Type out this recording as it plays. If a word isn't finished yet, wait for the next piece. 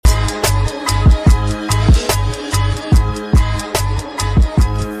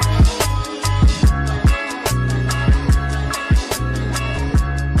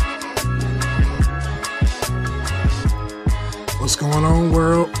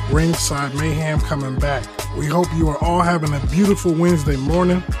Ringside Mayhem coming back. We hope you are all having a beautiful Wednesday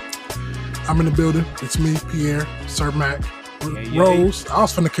morning. I'm in the building. It's me, Pierre, Sir Mac, Rose. I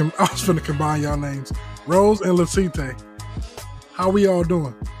was finna combine y'all names. Rose and Latite. How we all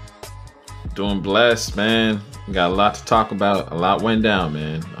doing? Doing blessed, man. We got a lot to talk about. A lot went down,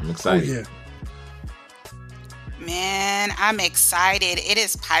 man. I'm excited. Oh, yeah. Man, I'm excited. It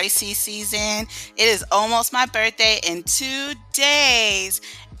is Pisces season. It is almost my birthday in 2 days.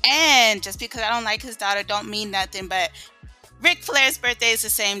 And just because I don't like his daughter don't mean nothing, but Ric Flair's birthday is the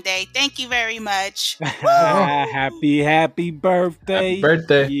same day. Thank you very much. Happy birthday. Happy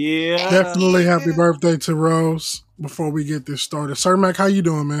birthday. Yeah. Definitely happy birthday to Rose before we get this started. Sir Mac, how you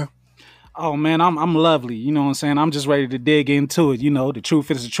doing, man? Oh, man, I'm lovely. You know what I'm saying? I'm just ready to dig into it. You know, the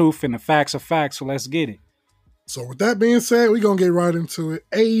truth is the truth and the facts are facts, so let's get it. So with that being said, we're going to get right into it.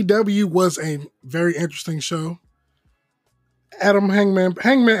 AEW was a very interesting show. Hangman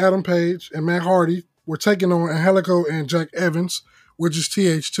Adam Page and Matt Hardy were taking on Angelico and Jack Evans, which is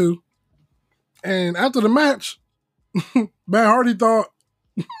TH2. And after the match, Matt Hardy thought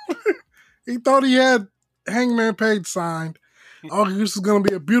he had Hangman Page signed. Oh, this is going to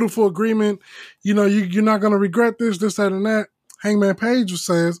be a beautiful agreement. You know, you're not going to regret this, that, and that. Hangman Page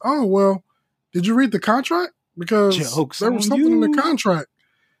says, oh, well, did you read the contract? Because there was something in the contract.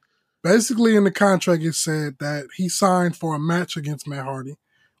 Basically, in the contract, it said that he signed for a match against Matt Hardy.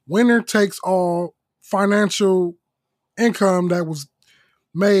 Winner takes all financial income that was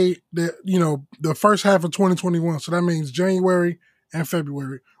made the first half of 2021. So that means January and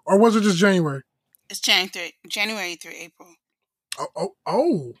February. Or was it just January? It's January through April.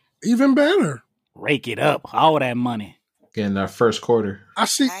 Oh, even better. Rake it up. All that money. Getting our first quarter. I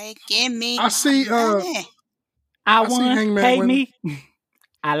see I won. Hangman Pay winning. me.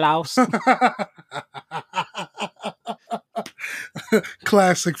 I lost.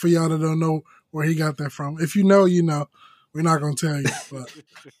 Classic for y'all that don't know where he got that from. If you know, you know. We're not going to tell you, but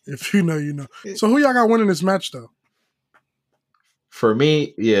if you know, you know. So who y'all got winning this match, though? For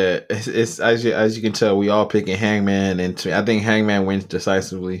me, yeah, it's as you can tell, we all picking Hangman, and I think Hangman wins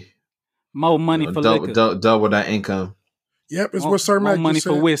decisively. More money for liquor. Double that income. Yep, it's what Sir Mac money just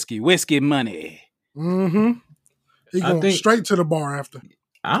said. for whiskey money. Mm-hmm. He going straight to the bar after.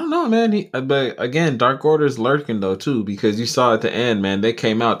 I don't know, man. But again, Dark Order's lurking though too, because you saw at the end, man, they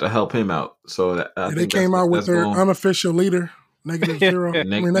came out to help him out. So they came out with their unofficial leader, -0,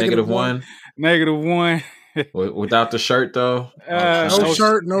 -1. -1. Without the shirt though. No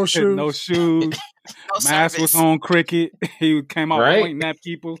shirt, no shoes. No shoes. Mask was on cricket. He came out pointing at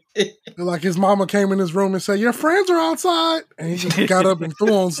people. Like his mama came in his room and said, "Your friends are outside," and he just got up and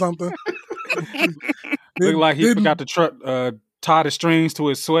threw on something. Looked like he forgot to tie the strings to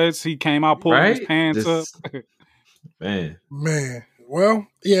his sweats. He came out pulling his pants up. Man. Well,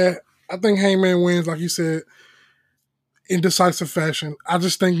 yeah, I think Hangman wins, like you said, in decisive fashion. I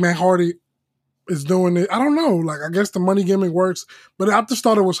just think Matt Hardy is doing it. I don't know. Like, I guess the money gimmick works, but I just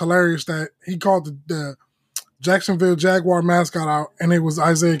thought it was hilarious that he called the Jacksonville Jaguar mascot out, and it was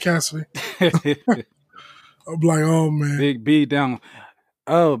Isaiah Cassidy. I'm like, oh man, big B down.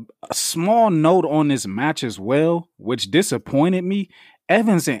 A small note on this match as well, which disappointed me.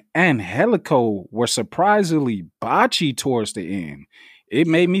 Evans and Angelico were surprisingly botchy towards the end. It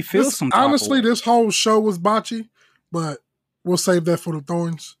made me feel honestly, this whole show was botchy, but we'll save that for the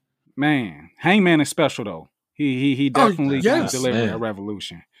Thorns. Man, Hangman is special though. He definitely delivered a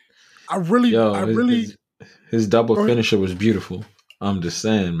revolution. His double finisher was beautiful. I'm just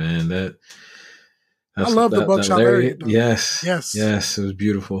saying, man, I love the buckshot lariat. Yes, it was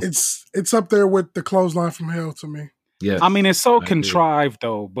beautiful. It's up there with the clothesline from hell to me. Yes, I mean it's so contrived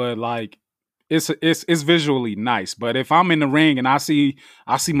though, but like it's visually nice. But if I'm in the ring and I see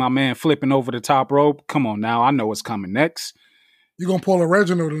my man flipping over the top rope, come on now, I know what's coming next. You're gonna pull a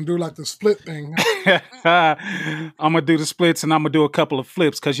Reginald and do like the split thing. I'm gonna do the splits and I'm gonna do a couple of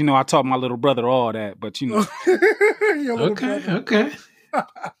flips because I taught my little brother all that. But okay.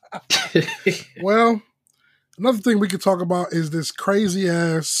 Well, another thing we could talk about is this crazy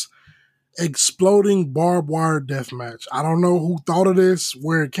ass exploding barbed wire death match. I don't know who thought of this,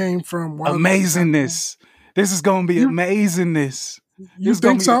 where it came from. Amazingness. This is gonna be amazingness. You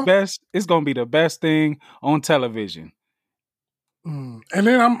think so? It's gonna be the best thing on television. And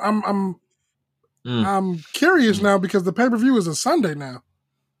then I'm curious now because the pay-per-view is a Sunday now.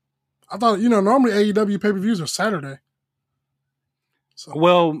 I thought normally AEW pay-per-views are Saturday. So.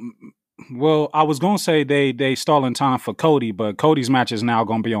 Well, I was gonna say they stalling time for Cody, but Cody's match is now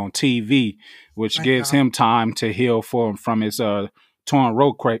gonna be on TV, which gives him time to heal from his torn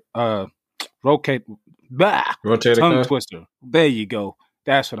rotator tongue twister. There you go.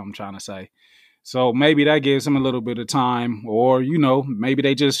 That's what I'm trying to say. So maybe that gives him a little bit of time, or, you know, maybe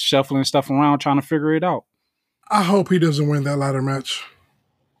they just shuffling stuff around trying to figure it out. I hope he doesn't win that ladder match.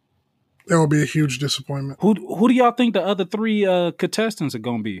 That would be a huge disappointment. Who do y'all think the other 3 contestants are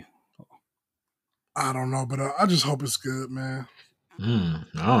going to be? I don't know, but I just hope it's good, man. I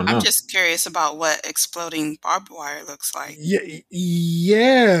don't know. I'm just curious about what exploding barbed wire looks like.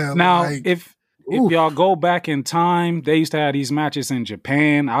 Yeah. Now, if y'all go back in time, they used to have these matches in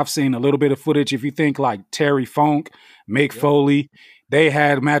Japan. I've seen a little bit of footage. If you think like Terry Funk, Mick Foley, they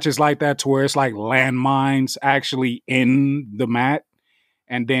had matches like that to where it's like landmines actually in the mat.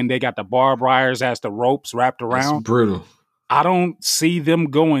 And then they got the barbed wires as the ropes wrapped around. That's brutal. I don't see them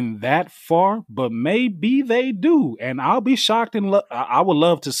going that far, but maybe they do. And I'll be shocked and I would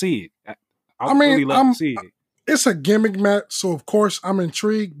love to see it. I mean, really love to see it. It's a gimmick match, so of course I'm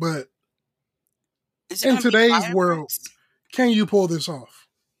intrigued, but in today's world, can you pull this off?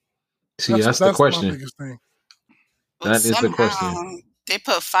 See, that's the question. My biggest thing. Well, that is the question. They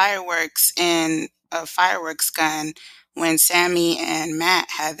put fireworks in a fireworks gun when Sammy and Matt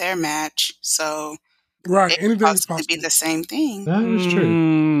had their match, so right, anything is possible. Be the same thing. That is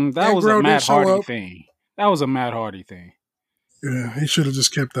true. That was a Matt Hardy thing. That was a Matt Hardy thing. Yeah, he should have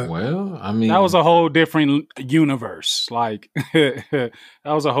just kept that. Well, I mean, that was a whole different universe. Like that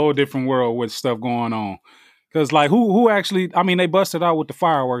was a whole different world with stuff going on. Because like who actually? I mean, they busted out with the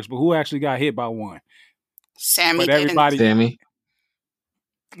fireworks, but who actually got hit by one? Sammy. But everybody. Sammy.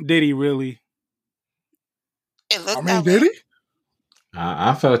 Did he really? It looked did he?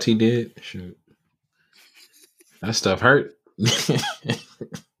 I felt he did. Shoot. That stuff hurt.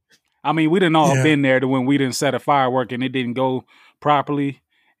 I mean, we didn't all been there to when we didn't set a firework and it didn't go properly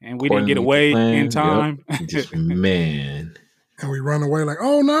and we didn't get away in time. Yep. Man. And we run away like,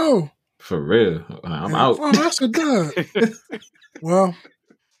 oh no. For real. I'm out. Oh, that's a dud. Well,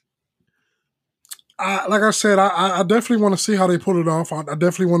 like I said, I definitely want to see how they pull it off. I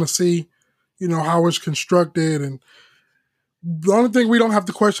definitely want to see, you know, how it's constructed. And the only thing we don't have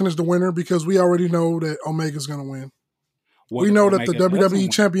to question is the winner because we already know that Omega's going to win. We know that the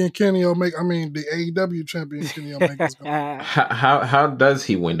WWE champion Kenny Omega, the AEW champion Kenny Omega is going to win. How does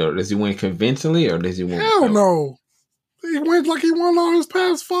he win though? Does he win convincingly or does he win? Hell no. He wins like he won all his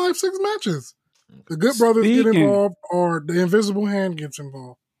past 5-6 matches. The Good Brothers get involved or the Invisible Hand gets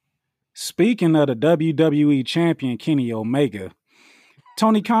involved. Speaking of the WWE champion Kenny Omega,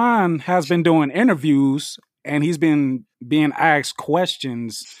 Tony Khan has been doing interviews and he's been being asked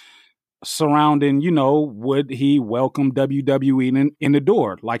questions surrounding, you know, would he welcome WWE in the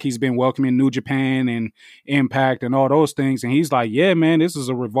door? Like he's been welcoming New Japan and Impact and all those things. And he's like, yeah, man, this is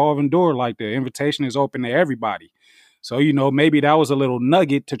a revolving door. Like the invitation is open to everybody. So, you know, maybe that was a little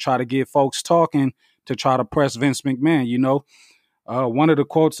nugget to try to get folks talking to try to press Vince McMahon, you know. One of the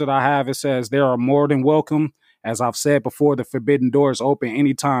quotes that I have, it says, "They are more than welcome. As I've said before, the forbidden door is open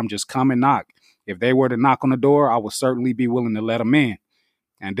anytime. Just come and knock. If they were to knock on the door, I would certainly be willing to let them in."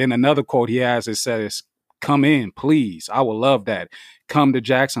 And then another quote he has, it says, "Come in, please. I would love that. Come to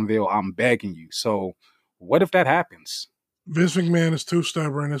Jacksonville. I'm begging you." So what if that happens? Vince McMahon is too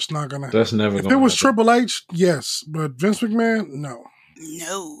stubborn. It's not going to happen. That's never going to happen. If it was Triple H, yes. But Vince McMahon, no.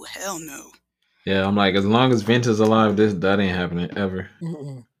 No, hell no. Yeah, I'm like, as long as Vince is alive, that ain't happening ever.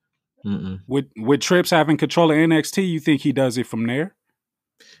 Mm-mm. Mm-mm. With Trips having control of NXT, you think he does it from there?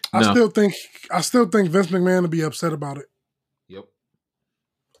 I still think Vince McMahon would be upset about it. Yep.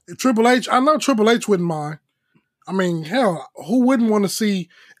 Triple H, I know Triple H wouldn't mind. I mean, hell, who wouldn't want to see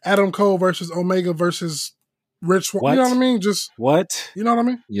Adam Cole versus Omega versus Rich Swann? You know what I mean? Just what? You know what I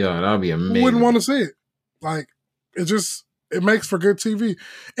mean? Yeah, that would be amazing. Who wouldn't want to see it? Like, it makes for good TV.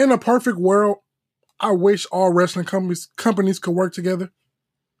 In a perfect world, I wish all wrestling companies could work together.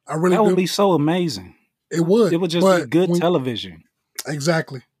 I really do. That would be so amazing. It would. It would just be good television.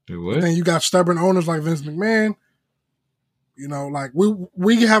 Exactly. It would. And you got stubborn owners like Vince McMahon. You know, like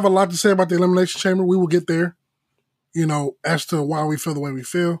we have a lot to say about the Elimination Chamber. We will get there, you know, as to why we feel the way we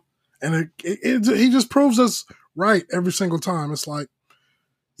feel. And he just proves us right every single time. It's like,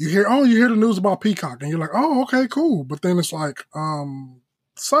 you hear the news about Peacock, and you're like, oh, okay, cool. But then it's like,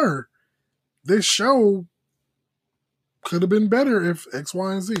 sir, this show could have been better if X,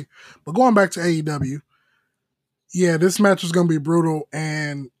 Y, and Z. But going back to AEW, yeah, this match is going to be brutal.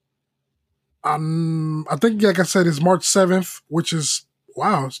 And I think, like I said, it's March 7th, which is,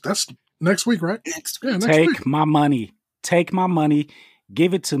 wow, that's next week, right? Next week. Yeah, next week. My money. Take my money.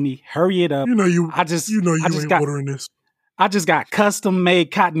 Give it to me. Hurry it up. You ain't ordering this. I just got custom made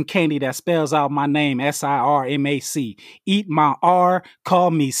cotton candy that spells out my name, SIRMAC. Eat my R,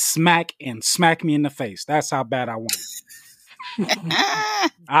 call me smack, and smack me in the face. That's how bad I want it.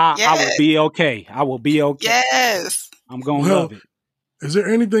 I will be okay. I will be okay. Yes. I'm going to love it. Is there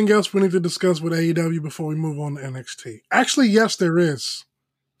anything else we need to discuss with AEW before we move on to NXT? Actually, yes, there is.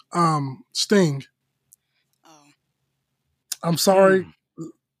 Sting. Oh. I'm sorry.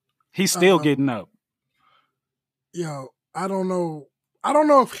 He's still getting up. Yo, I don't know. I don't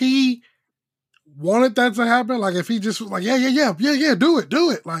know if he wanted that to happen. Like, if he just was like, yeah, do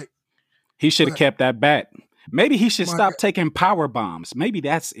it. Like, he should have kept that bat. Maybe he should stop taking power bombs. Maybe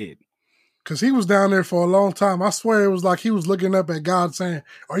that's it. Because he was down there for a long time. I swear it was like he was looking up at God saying,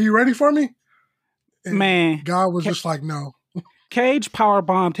 "Are you ready for me?" And man, God was just like, "No." Cage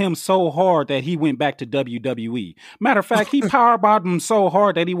powerbombed him so hard that he went back to WWE. Matter of fact, he powerbombed him so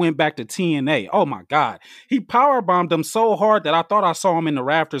hard that he went back to TNA. Oh my God. He powerbombed him so hard that I thought I saw him in the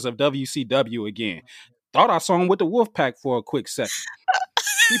rafters of WCW again. Thought I saw him with the Wolfpack for a quick second.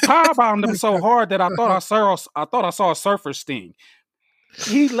 He powerbombed him so hard that I thought I saw a Surfer Sting.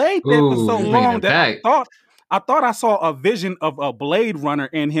 He laid there for so long that I thought I saw a vision of a Blade Runner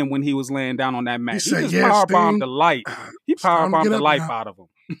in him when he was laying down on that mat. He just powerbombed the light. He powerbombed the life out of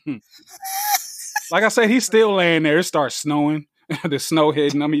him. Like I said, he's still laying there. It starts snowing. The snow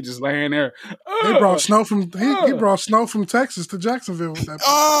hitting him. He just laying there. They brought snow from he brought snow from Texas to Jacksonville with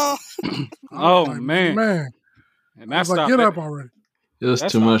that. Oh man. And that's like, get up already. It was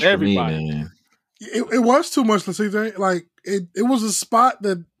too much for me, man. It was too much to see. Like it was a spot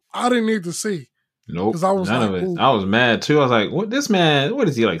that I didn't need to see. Nope, none of it. I was mad too. I was like, "What? This man? What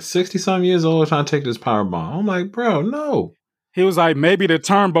is he like? 60-some years old trying to take this power bomb?" I'm like, "Bro, no." He was like, "Maybe the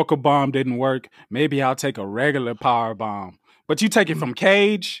turnbuckle bomb didn't work. Maybe I'll take a regular power bomb." But you take it from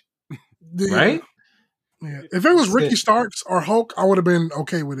Cage, right? Yeah. If it was Ricky Starks or Hulk, I would have been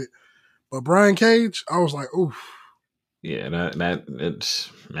okay with it. But Brian Cage, I was like, "Oof." Yeah, that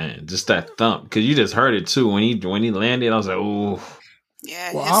it's man, just that thump because you just heard it too when he landed. I was like, "Ooh."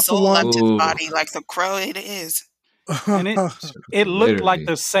 Yeah, his soul left his body like the crow it is. And it looked like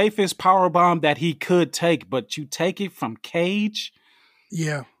the safest power bomb that he could take, but you take it from Cage?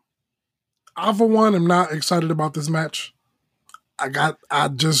 Yeah. I, for one, am not excited about this match. I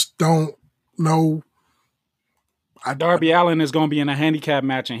just don't know. Darby Allin is going to be in a handicap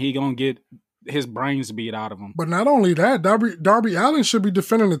match, and he going to get his brains beat out of him. But not only that, Darby Allin should be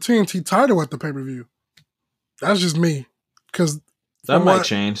defending the TNT title at the pay-per-view. That's just me. Because that might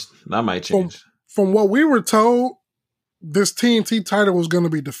change. From what we were told, this TNT title was going to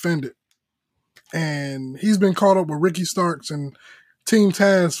be defended. And he's been caught up with Ricky Starks and Team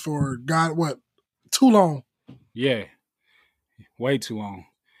Taz for, too long. Yeah. Way too long.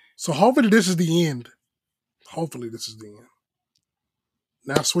 So hopefully this is the end.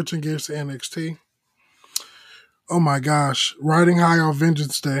 Now switching gears to NXT. Oh my gosh. Riding high on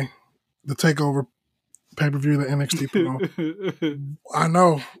Vengeance Day. The TakeOver pay-per-view, the NXT promo. I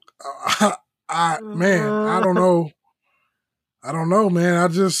know. I don't know,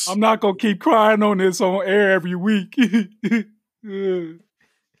 man. I'm not going to keep crying on this on air every week.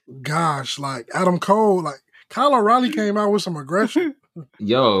 Gosh, like Adam Cole, like Kyle O'Reilly came out with some aggression.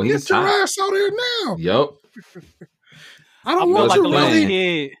 Yo, get your ass out here now. Yep. I don't want you,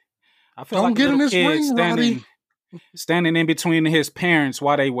 Roddy. I feel don't like get in this ring, Roddy. Standing in between his parents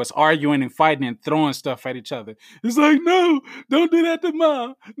while they was arguing and fighting and throwing stuff at each other. It's like, no, don't do that to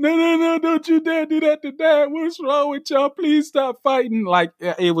mom. No, don't you dare do that to dad. What's wrong with y'all? Please stop fighting. Like,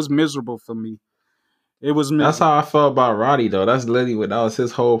 it was miserable for me. It was miserable. That's how I felt about Roddy, though. That's literally that was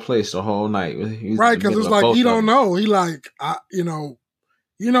his whole place the whole night. Right, because it's like he don't know. He like, he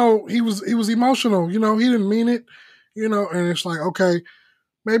was emotional. He didn't mean it. And it's like, okay,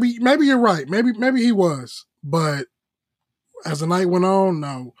 maybe you're right. Maybe he was. But as the night went on,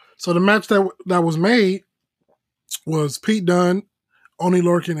 no. So the match that was made was Pete Dunne, Oney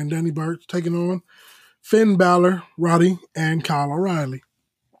Lorcan, and Danny Burch taking on Finn Balor, Roddy, and Kyle O'Reilly.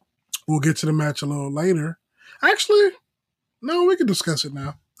 We'll get to the match a little later. Actually, no, we can discuss it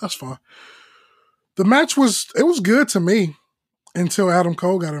now. That's fine. The match was good to me until Adam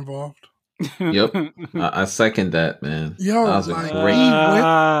Cole got involved. Yep. I second that, man. Yo, that was a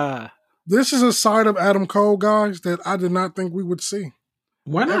great this is a side of Adam Cole, guys, that I did not think we would see.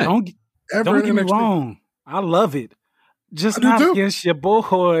 Why not? Don't get me wrong. I love it. Just not against your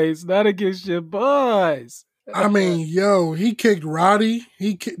boys. Not against your boys. I mean, yo, he kicked Roddy.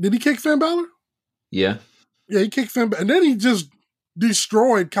 Did he kick Finn Balor? Yeah. Yeah, he kicked Finn Balor. And then he just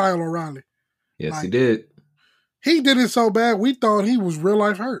destroyed Kyle O'Reilly. Yes, he did. He did it so bad, we thought he was real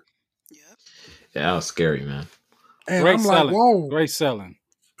life hurt. Yep. Yeah, that was scary, man. And I'm like, whoa. Great selling.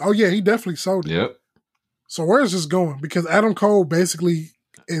 Oh, yeah, he definitely sold it. Yep. So where is this going? Because Adam Cole basically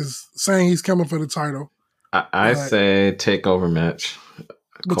is saying he's coming for the title. I say takeover match.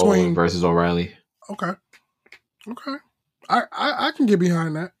 Cole versus O'Reilly. Okay. I can get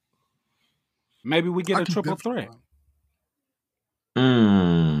behind that. Maybe we get a triple threat.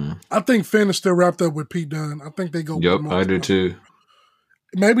 I think Finn is still wrapped up with Pete Dunne. I think they go. Yep, I do too.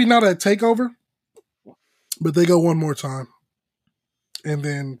 Maybe not at TakeOver, but they go one more time. And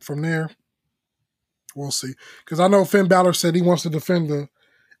then from there, we'll see. Because I know Finn Balor said he wants to defend the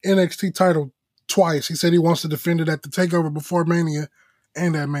NXT title twice. He said he wants to defend it at the TakeOver before Mania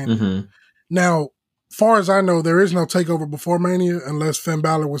and at Mania. Mm-hmm. Now, far as I know, there is no TakeOver before Mania unless Finn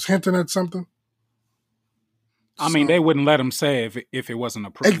Balor was hinting at something. I mean, they wouldn't let him say if it wasn't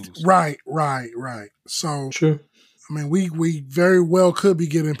approved. Right. So, true. I mean, we very well could be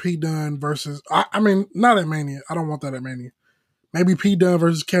getting Pete Dunne versus. I mean, not at Mania. I don't want that at Mania. Maybe Pete Dunne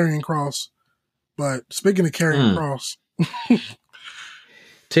versus Karrion Kross. But speaking of Karrion Kross,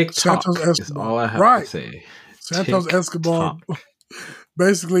 TikTok is all I have to say. Santos Escobar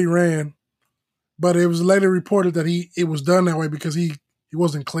basically ran, but it was later reported that it was done that way because he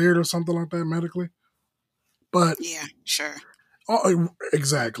wasn't cleared or something like that medically. But yeah, sure.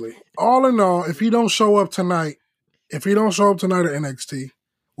 Exactly. All in all, if he don't show up tonight at NXT,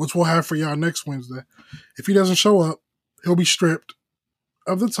 which we'll have for y'all next Wednesday, if he doesn't show up, he'll be stripped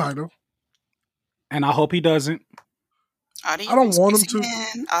of the title. And I hope he doesn't. Adios, I don't want him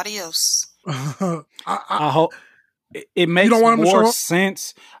to. Adios. I hope it makes more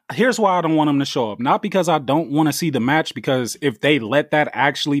sense. Here's why I don't want him to show up. Not because I don't want to see the match, because if they let that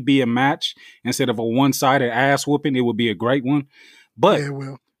actually be a match instead of a one-sided ass whooping, it would be a great one. But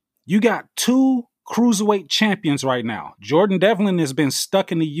you got two cruiserweight champions right now. Jordan Devlin has been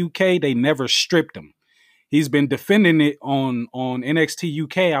stuck in the UK. They never stripped him. He's been defending it on NXT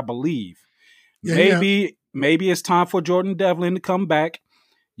UK, I believe. Maybe it's time for Jordan Devlin to come back.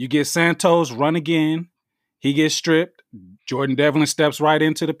 You get Santos run again. He gets stripped. Jordan Devlin steps right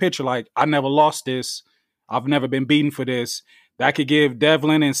into the picture like, I never lost this. I've never been beaten for this. That could give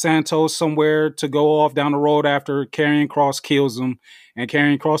Devlin and Santos somewhere to go off down the road after Karrion Kross kills him, and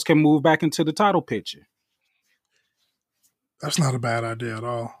Karrion Kross can move back into the title picture. That's not a bad idea at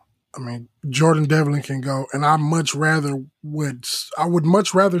all. I mean, Jordan Devlin can go, and I would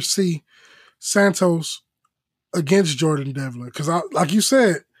much rather see Santos against Jordan Devlin because, like you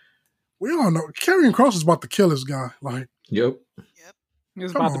said, we all know Karrion Kross is about to kill this guy. Like, yep.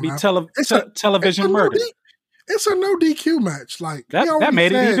 It's about to be television murder. It's a no DQ match. Like that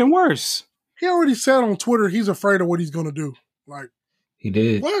made it even worse. He already said on Twitter he's afraid of what he's going to do. Like, he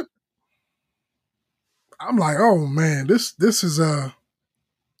did. What? I'm like, oh man, this is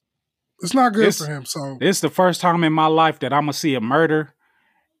it's not good for him. So this is the first time in my life that I'm gonna see a murder,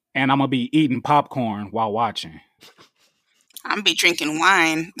 and I'm gonna be eating popcorn while watching. I'm gonna be drinking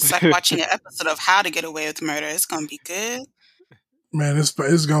wine. It's like watching an episode of How to Get Away with Murder. It's gonna be good. Man,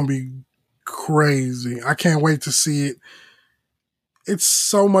 it's gonna be crazy. I can't wait to see it. It's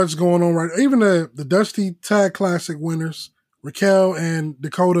so much going on right. Even the Dusty Tag Classic winners, Raquel and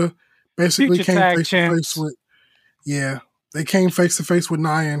Dakota, basically came face to face with. Yeah, they came face to face with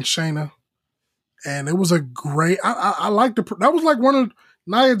Nia and Shayna, and it was a great. I liked that was like one of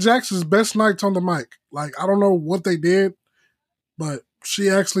Nia Jax's best nights on the mic. Like, I don't know what they did, but she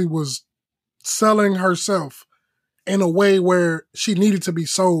actually was selling herself in a way where she needed to be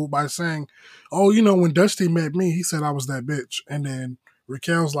sold by saying, oh, you know, when Dusty met me, he said I was that bitch. And then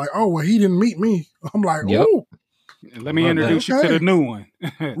Raquel's like, oh, well, he didn't meet me. I'm like, oh. Let me introduce you to the new one.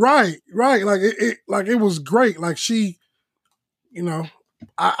 Right. Like it was great. Like she, you know,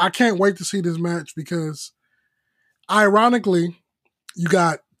 I can't wait to see this match because ironically, you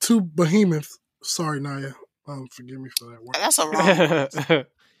got two behemoths. Sorry, Nia. Forgive me for that word. That's a wrong word.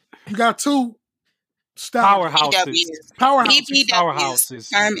 You got two powerhouses. BBW's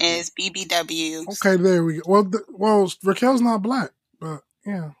term is BBW. Okay, there we go. Well, Raquel's not black, but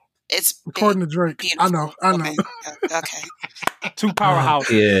yeah. It's according to Drake. I know. Okay. Two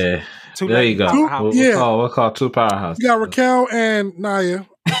powerhouses. Yeah. There you go. We'll call two powerhouses. You got Raquel and Nia.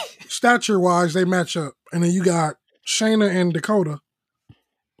 Stature-wise, they match up. And then you got Shayna and Dakota.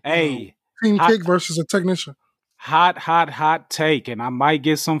 Hey. Team Kick versus a technician. Hot take. And I might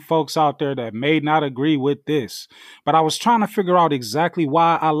get some folks out there that may not agree with this. But I was trying to figure out exactly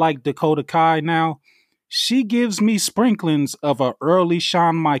why I like Dakota Kai now. She gives me sprinklings of a early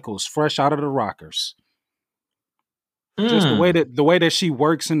Shawn Michaels fresh out of the Rockers. Just the way that she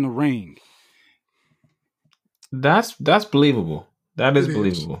works in the ring. That's believable. That is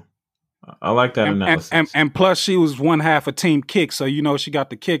believable. I like that analysis. And plus she was one half of Team Kick, so you know she got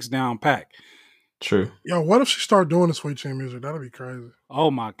the kicks down pat. True. Yo, what if she start doing the Sweet Chin music? That'd be crazy.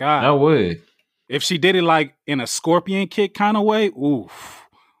 Oh my God. That would. If she did it like in a scorpion kick kind of way, oof.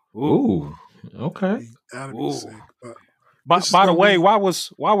 Ooh. Okay. That'd be sick. By the way, why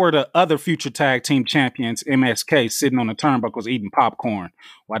were the other future tag team champions MSK sitting on the turnbuckles eating popcorn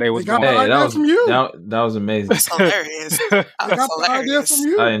while they was going? Hey, that was amazing. That's hilarious. That was hilarious. From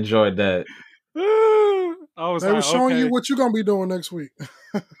you. I enjoyed that. They were showing you what you're gonna be doing next week.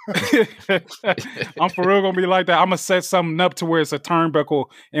 I'm for real gonna be like that. I'm gonna set something up to where it's a turnbuckle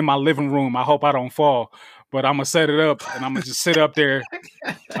in my living room. I hope I don't fall, but I'm gonna set it up and I'm gonna just sit up there.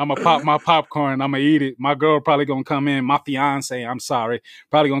 I'm gonna pop my popcorn. I'm gonna eat it. My girl probably gonna come in. My fiance, I'm sorry,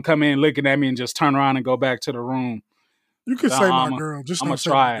 probably gonna come in looking at me and just turn around and go back to the room. You can say my girl. Just don't say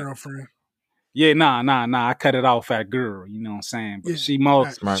my girlfriend. Yeah, nah. I cut it off at girl. You know what I'm saying? But she more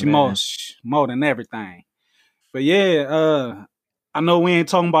than everything. But yeah, I know we ain't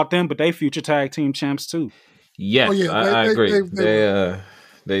talking about them, but they future tag team champs too. Yes, I agree.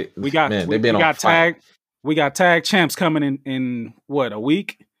 We got tag champs coming in what, a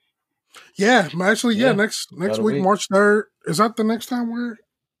week? Yeah, actually, next week, March 3rd. Is that the next time we're?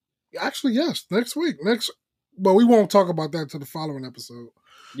 Actually, yes, next week. But we won't talk about that till the following episode.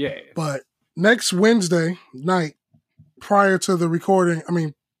 Yeah, but next Wednesday night, prior to the recording,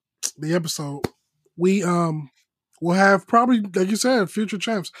 the episode, we'll have probably, like you said, future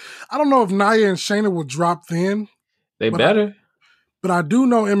champs. I don't know if Nia and Shayna will drop then. They better. But I do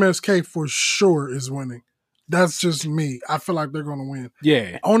know MSK for sure is winning. That's just me. I feel like they're going to win.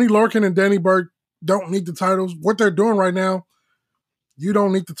 Yeah. Only Lorcan and Danny Burke don't need the titles. What they're doing right now, you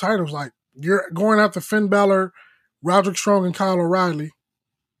don't need the titles. Like, you're going after Finn Balor, Roderick Strong, and Kyle O'Reilly.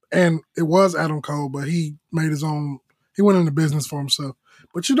 And it was Adam Cole, but he made his own. He went into business for himself.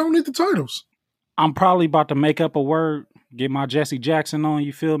 But you don't need the titles. I'm probably about to make up a word, get my Jesse Jackson on,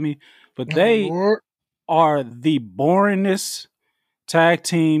 you feel me? But they are the boringest tag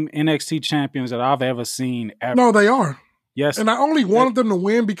team NXT champions that I've ever seen ever. No, they are. Yes. And I only wanted them to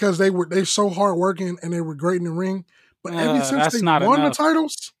win because they're so hard working and they were great in the ring. But ever since they won the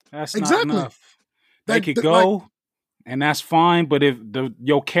titles, that's not enough. They could go, and that's fine. But if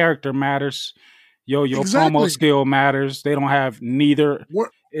your character matters, your promo skill matters, they don't have neither.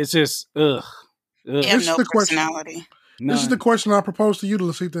 It's just ugh. They have no personality. This is the question I propose to you,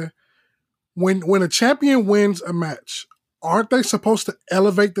 Lasita. When a champion wins a match, aren't they supposed to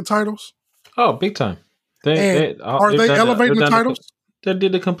elevate the titles? Oh, big time. Are they elevating the titles? They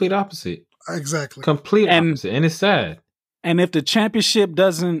did the complete opposite. Exactly. Complete opposite. And it's sad. And if the championship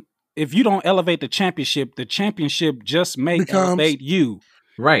if you don't elevate the championship just may elevate you.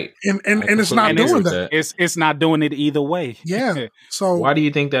 Right. And it's not doing that. It's not doing it either way. Yeah. So why do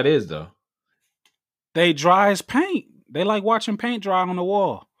you think that is, though? They dry as paint. They like watching paint dry on the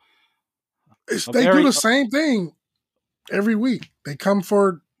wall. They do the same thing every week. They come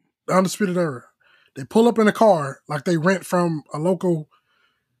for the Undisputed Era. They pull up in a car like they rent from a local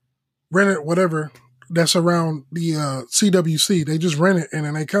whatever that's around the CWC. They just rent it and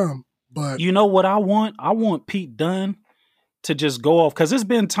then they come. But you know what I want? I want Pete Dunne to just go off, because there's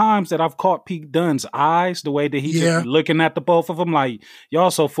been times that I've caught Pete Dunne's eyes, the way that he's just looking at the both of them like, y'all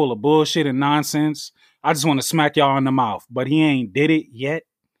so full of bullshit and nonsense. I just want to smack y'all in the mouth, but he ain't did it yet.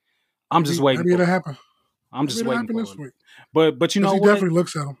 I'm just waiting. Maybe it'll happen. I'm just waiting for this week. But you know what? He definitely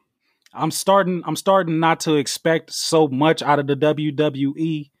looks at him. I'm starting not to expect so much out of the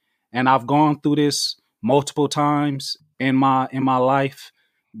WWE, and I've gone through this multiple times in my life,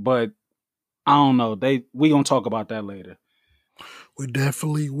 but I don't know. We gonna talk about that later. We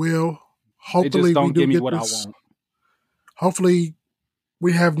definitely will. Hopefully, they just don't give me what I want. Hopefully,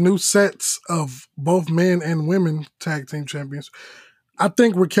 we have new sets of both men and women tag team champions. I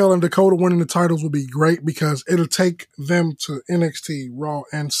think Raquel and Dakota winning the titles would be great because it'll take them to NXT, Raw,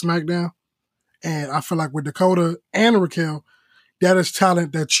 and SmackDown. And I feel like with Dakota and Raquel, that is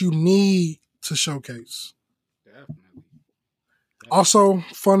talent that you need to showcase. Definitely. Also,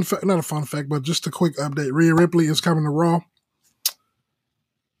 not a fun fact, but just a quick update. Rhea Ripley is coming to Raw.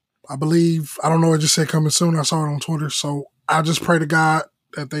 I believe, I don't know, it just said coming soon. I saw it on Twitter. So I just pray to God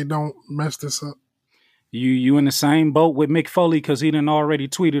that they don't mess this up. You in the same boat with Mick Foley because he done already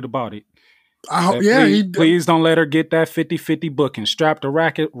tweeted about it. I hope, please don't let her get that 50-50 booking. Strap the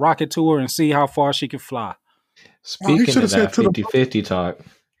rocket to her and see how far she can fly. Speaking of that 50-50 talk,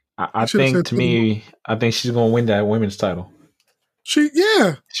 I think she's going to win that women's title. She's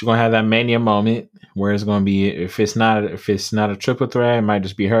going to have that Mania moment where it's going to be, if it's not a triple threat, it might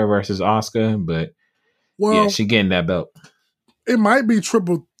just be her versus Asuka, but she getting that belt. It might be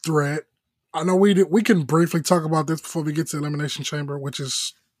triple threat. I know we can briefly talk about this before we get to Elimination Chamber, which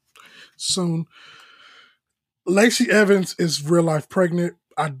is soon. Lacey Evans is real life pregnant.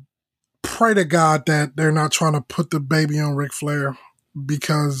 pray to God that they're not trying to put the baby on Ric Flair,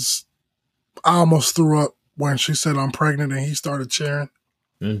 because I almost threw up when she said I'm pregnant and he started cheering.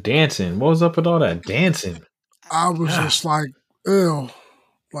 And dancing. What was up with all that dancing? I was just like, ew.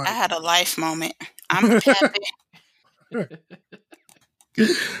 Like, I had a life moment. I'm happy.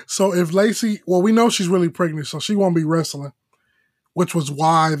 So if Lacey, well, we know she's really pregnant, so she won't be wrestling, which was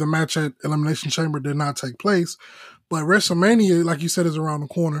why the match at Elimination Chamber did not take place. But WrestleMania, like you said, is around the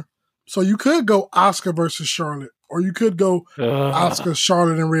corner. So you could go Asuka versus Charlotte, or you could go Asuka,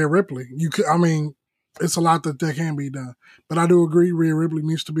 Charlotte, and Rhea Ripley. You could, I mean, it's a lot that can be done. But I do agree, Rhea Ripley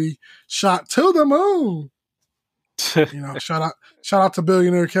needs to be shot to the moon. You know, shout out to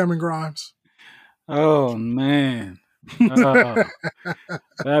billionaire Cameron Grimes. Oh man.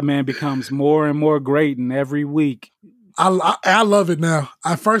 That man becomes more and more great in every week. I love it now.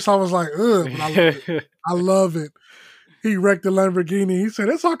 At first I was like, ugh, but I love it. I love it. He wrecked the Lamborghini. He said,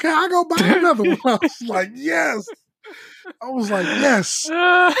 it's okay, I go buy another one. I was like, yes. I was like, yes.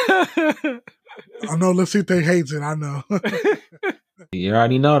 I know Lasite hates it, I know. You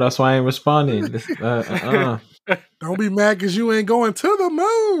already know, that's why I ain't responding. Don't be mad because you ain't going to the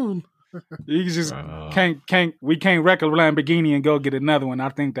moon. You just we can't wreck a Lamborghini and go get another one. I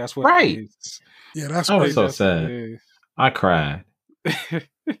think that's what right. It is. Yeah, that's so sad. I cried.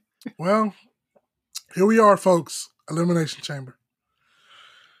 Well, here we are, folks. Elimination Chamber.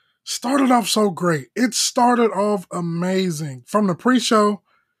 Started off so great. It started off amazing. From the pre-show,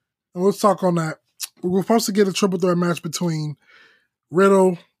 and let's talk on that. We were supposed to get a triple threat match between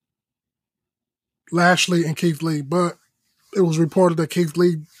Riddle, Lashley, and Keith Lee, but it was reported that Keith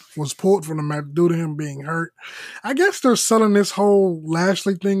Lee was pulled from the match due to him being hurt. I guess they're selling this whole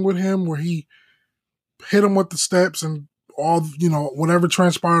Lashley thing with him where he hit him with the steps and all, you know, whatever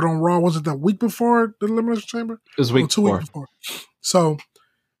transpired on Raw. Was it the week before the Elimination Chamber? It was week 2 weeks before. So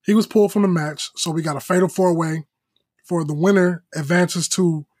he was pulled from the match. So we got a fatal 4-way for the winner advances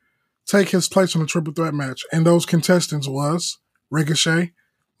to take his place in the triple threat match. And those contestants was Ricochet,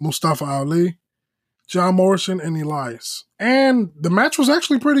 Mustafa Ali, John Morrison, and Elias. And the match was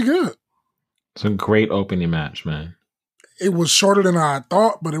actually pretty good. It's a great opening match, man. It was shorter than I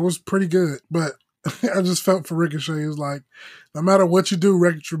thought, but it was pretty good. But I just felt for Ricochet. It was like, no matter what you do,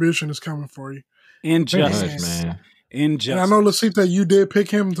 Retribution is coming for you. Injustice, man. Injustice. And I know, Lasita, you did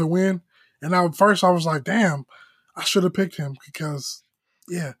pick him to win. And at first I was like, damn, I should have picked him because,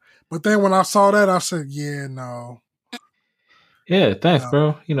 yeah. But then when I saw that, I said, yeah, no. Yeah, thanks,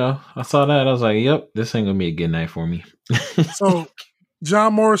 bro. You know, I saw that. I was like, yep, this ain't going to be a good night for me. So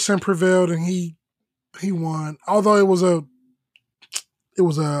John Morrison prevailed and he won. Although it was a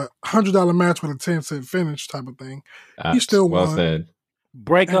 $100 match with a 10-cent finish type of thing. He still won. Well said.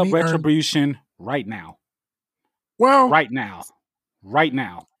 Break up Retribution right now. Well, right now.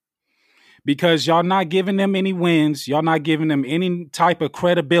 Because y'all not giving them any wins. Y'all not giving them any type of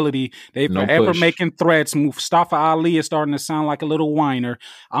credibility. They forever making threats. Mustafa Ali is starting to sound like a little whiner.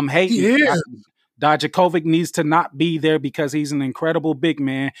 I'm hating. Yeah. Dijakovic needs to not be there because he's an incredible big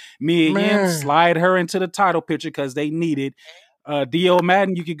man. Mia Yim, slide her into the title picture because they need it. D.O.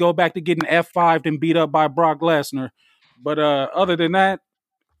 Madden, you could go back to getting F5'd and beat up by Brock Lesnar. But other than that,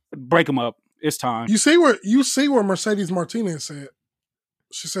 break them up. It's time. You see where Mercedes Martinez said.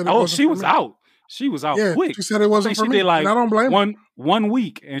 She said, she was out. She was out quick. She said it wasn't for me. Did like, and I don't blame her. 1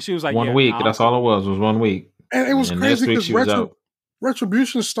 week, and she was like, 1 week. That's all it was 1 week. And it was crazy because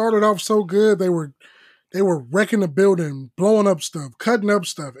Retribution started off so good. They were wrecking the building, blowing up stuff, cutting up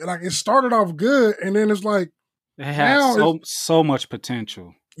stuff. And like it started off good, and then it's like it had so much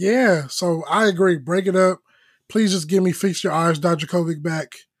potential. Yeah, so I agree. Break it up. Please just give me Fix Your Eyes, Dijakovic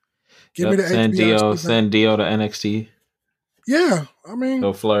back. Give me the HBO. Send Dio to NXT. Yeah, I mean,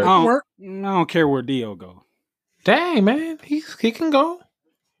 go flirt. I don't care where Dio go. Dang, man, he can go.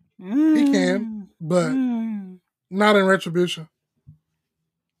 He can, but not in Retribution.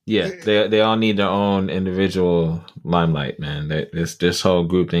 Yeah, they all need their own individual limelight, man. This whole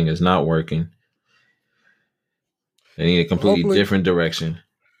group thing is not working. They need a completely different direction.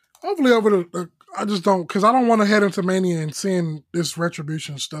 Hopefully, I just don't, because I don't want to head into Mania and seeing this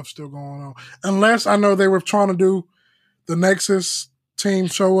Retribution stuff still going on. Unless I know they were trying to do the Nexus team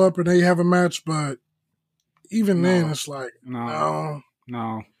show up and they have a match, but even then, it's like, no.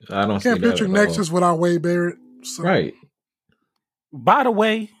 I don't can't picture Nexus without Wade Barrett. So. Right. By the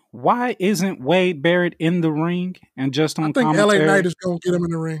way, why isn't Wade Barrett in the ring and just on commentary? I think LA Knight is going to get him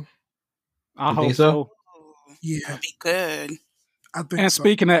in the ring. I hope so. Yeah. That'd be good. I think and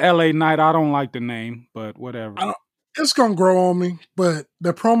speaking of LA Knight, I don't like the name, but whatever. It's going to grow on me, but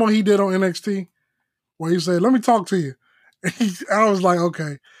the promo he did on NXT, where he said, let me talk to you. I was like,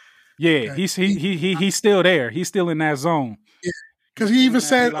 okay. Yeah, okay. He's still there. He's still in that zone. Yeah, because he even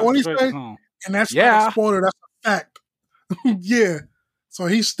said what he said, and that's not a spoiler. That's a fact. Yeah, so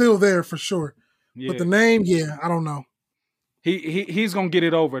he's still there for sure. Yeah. But the name, I don't know. He's gonna get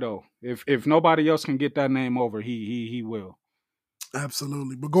it over though. If nobody else can get that name over, he will.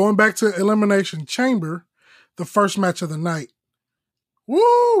 Absolutely. But going back to Elimination Chamber, the first match of the night.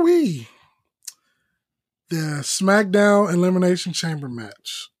 Woo-wee! The SmackDown Elimination Chamber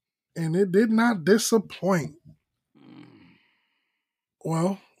match. And it did not disappoint.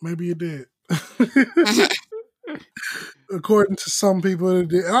 Well, maybe it did. According to some people, it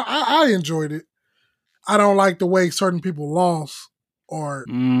did. I enjoyed it. I don't like the way certain people lost or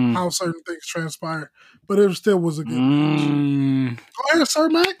how certain things transpired, but it still was a good match. Go ahead, Sir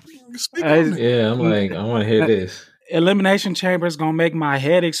Mac. I'm like, I want to hear this. Elimination Chamber is going to make my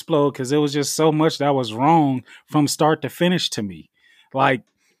head explode because it was just so much that was wrong from start to finish to me. Like,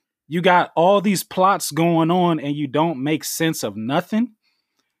 you got all these plots going on and you don't make sense of nothing.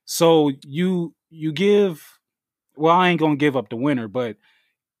 So you give, well, I ain't going to give up the winner, but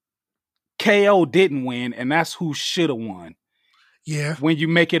KO didn't win, and that's who should have won. Yeah. When you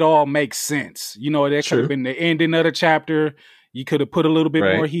make it all make sense. You know, that could have been the ending of the chapter. You could have put a little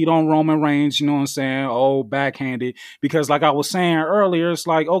bit more heat on Roman Reigns, you know what I'm saying? Oh, backhanded. Because like I was saying earlier, it's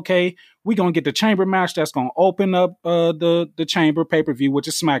like, okay, we're going to get the chamber match that's going to open up the chamber pay-per-view, which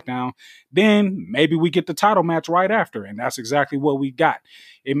is SmackDown. Then maybe we get the title match right after, and that's exactly what we got.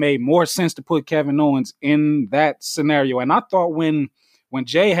 It made more sense to put Kevin Owens in that scenario. And I thought when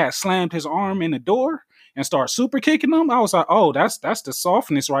Jay had slammed his arm in the door and started super kicking him, I was like, oh, that's the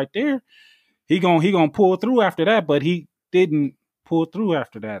softness right there. He gonna pull through after that, but he didn't pull through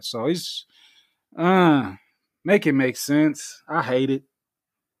after that. So it's make it make sense. I hate it.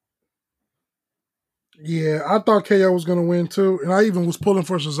 Yeah, I thought KO was gonna win too, and I even was pulling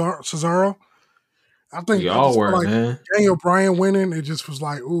for Cesaro. I think y'all were, man. Daniel Bryan winning, it just was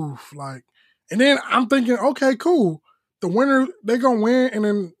like, oof, like. And then I'm thinking, okay, cool. The winner, they're gonna win, and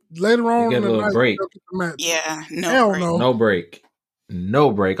then later on in the night, break. The match. Yeah, no break.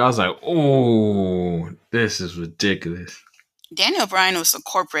 I was like, oh, this is ridiculous. Daniel Bryan was the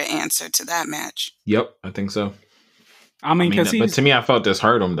corporate answer to that match. Yep, I think so. I mean, but to me, I felt this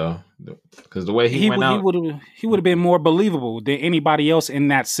hurt him though, because the way he went out, he would have been more believable than anybody else in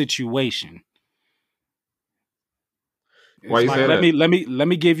that situation. Why you like, say let that? Let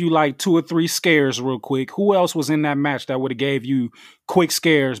me give you like 2 or 3 scares real quick. Who else was in that match that would have gave you quick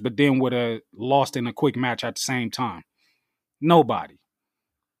scares, but then would have lost in a quick match at the same time? Nobody.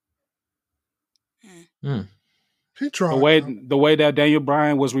 He tried. The way that Daniel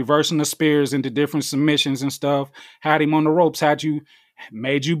Bryan was reversing the spears into different submissions and stuff, had him on the ropes,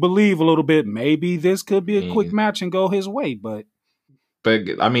 made you believe a little bit. Maybe this could be a quick match and go his way, But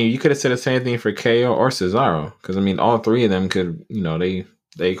I mean, you could have said the same thing for KO or Cesaro, because I mean, all three of them could,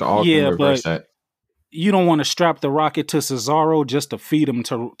 they all can reverse that. You don't want to strap the rocket to Cesaro just to feed him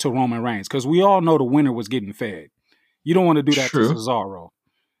to Roman Reigns, because we all know the winner was getting fed. You don't want to do that to Cesaro.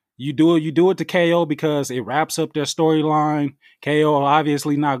 You do it to KO because it wraps up their storyline. KO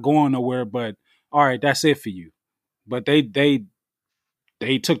obviously not going nowhere, but all right, that's it for you. But they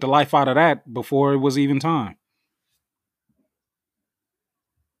took the life out of that before it was even time.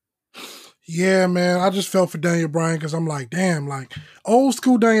 Yeah, man, I just felt for Daniel Bryan because I'm like, damn, like old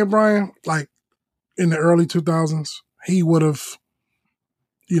school Daniel Bryan, like in the early 2000s, he would have,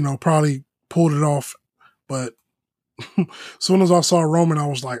 probably pulled it off. But as soon as I saw Roman, I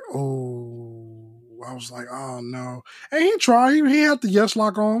was like, oh no. And he tried. He had the yes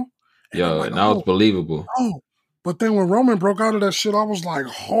lock on. And that was believable. Oh, but then when Roman broke out of that shit, I was like,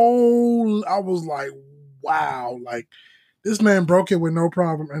 wow, like. This man broke it with no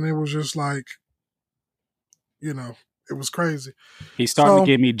problem, and it was just like, it was crazy. He's starting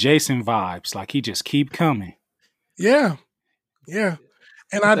to give me Jason vibes, like he just keep coming. Yeah. And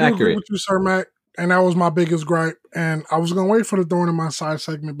I do agree with you, Sir Mac, and that was my biggest gripe. And I was going to wait for the thorn in my side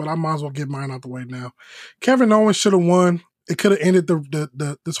segment, but I might as well get mine out the way now. Kevin Owens should have won. It could have ended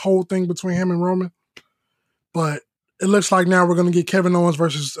this whole thing between him and Roman, but it looks like now we're going to get Kevin Owens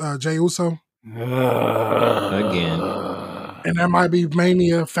versus Jey Uso. Again. And that might be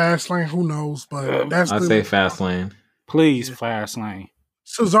Mania, Fastlane, who knows? But I'd say Fastlane. Please, Fastlane.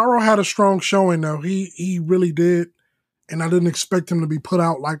 Cesaro had a strong showing, though. He really did. And I didn't expect him to be put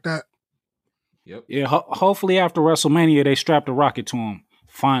out like that. Yep. Yeah, hopefully after WrestleMania, they strapped a rocket to him,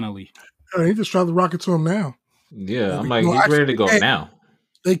 finally. Yeah, he just strapped the rocket to him now. Yeah, I'm like, he's ready to go now.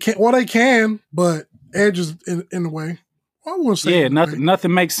 They can, but Edge is in the way. Well, I won't say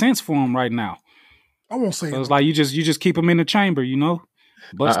nothing makes sense for him right now. I won't say so it's like you just keep him in the chamber,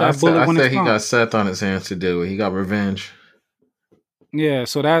 bust that bullet when it's he got Seth on his hands to do it. He got revenge. Yeah,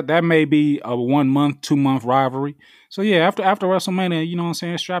 so that may be a 1 month, 2 month rivalry. So yeah, after WrestleMania, you know what I'm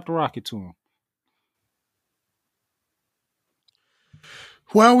saying, strap the rocket to him.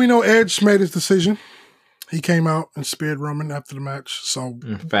 Well, we know Edge made his decision. He came out and speared Roman after the match. So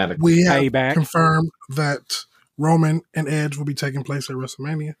we have confirmed that Roman and Edge will be taking place at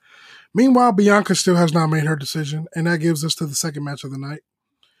WrestleMania. Meanwhile, Bianca still has not made her decision, and that gives us to the second match of the night.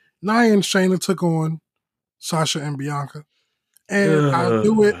 Nia and Shayna took on Sasha and Bianca. And I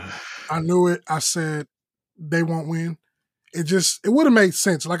knew it. I said they won't win. It would have made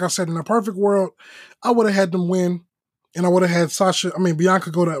sense. Like I said, in a perfect world, I would have had them win, and I would have had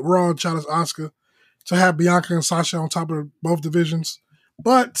Bianca go to Raw and challenge Asuka to have Bianca and Sasha on top of both divisions.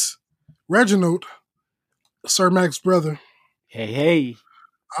 But Reginald, Sir Mac's brother, hey,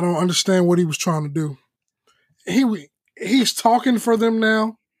 I don't understand what he was trying to do. He's talking for them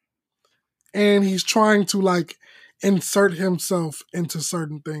now, and he's trying to insert himself into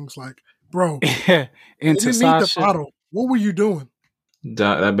certain things. Like, bro, into Sasha. The bottle. What were you doing?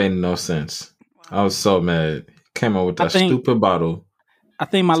 That made no sense. I was so mad. Came up with that stupid bottle. I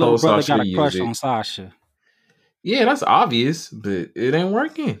think my little brother got a crush on Sasha. Yeah, that's obvious, but it ain't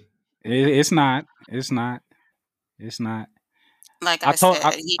working. It's not. It's not. It's not. Like I told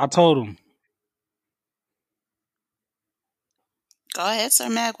him. Go ahead, Sir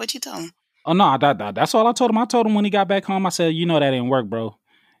Mac. What you told him? Oh no, that's all I told him. I told him when he got back home. I said, you know that didn't work, bro.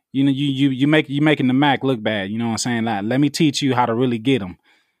 You know you making the Mac look bad. You know what I'm saying? Like, let me teach you how to really get him.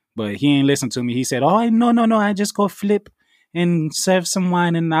 But he ain't listen to me. He said, oh no, I just go flip and serve some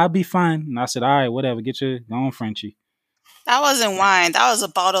wine and I'll be fine. And I said, all right, whatever. Go on, Frenchie. That wasn't wine. That was a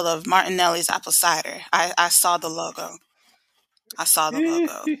bottle of Martinelli's apple cider. I saw the logo.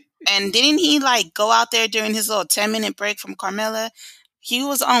 And didn't he go out there during his little 10-minute break from Carmella? He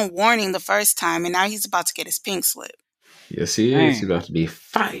was on warning the first time, and now he's about to get his pink slip. Yes, he is. He's about to be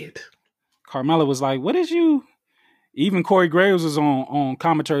fired. Carmella was like, what is you? Even Corey Graves was on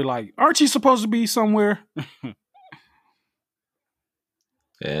commentary like, aren't you supposed to be somewhere?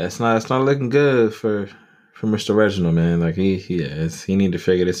 Yeah, it's not looking good for Mr. Reginald, man. Like he need to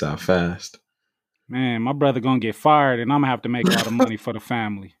figure this out fast. Man, my brother gonna get fired, and I'm gonna have to make a lot of money for the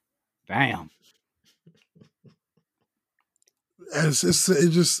family. Damn. It's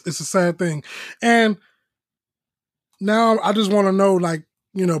a sad thing, and now I just want to know,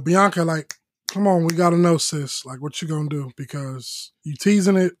 Bianca, come on, we gotta know, sis, what you gonna do, because you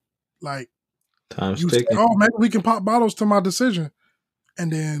teasing it, time's ticking. Oh, maybe we can pop bottles to my decision,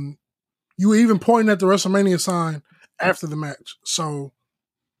 and then you even pointing at the WrestleMania sign after the match. So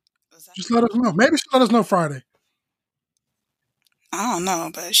just let us know. Maybe she'll let us know Friday. I don't know,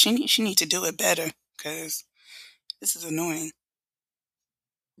 but she need to do it better, because this is annoying.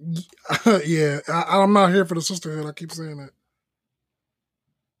 Yeah, I'm not here for the sisterhood. I keep saying that.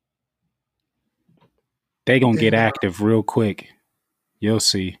 They gonna get active real quick. You'll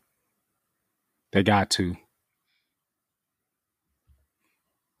see. They got to.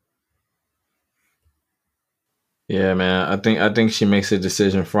 Yeah, man. I think she makes a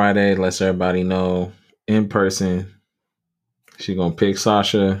decision Friday. Lets everybody know in person. She's gonna pick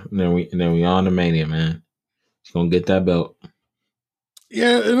Sasha, and then we on the Mania, man. She's gonna get that belt.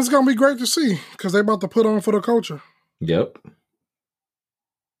 Yeah, and it's gonna be great to see because they're about to put on for the culture. Yep.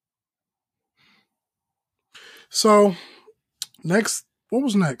 So, next, what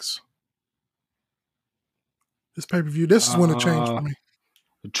was next? This pay-per-view. This is when it changed for me.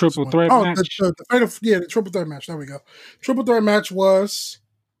 The triple threat match. The triple threat match. There we go. Triple threat match was,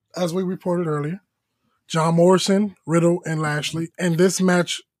 as we reported earlier, John Morrison, Riddle, and Lashley. And this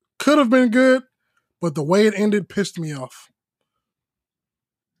match could have been good, but the way it ended pissed me off.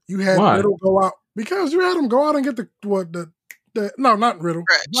 You had Riddle go out because you had him go out and get not Riddle,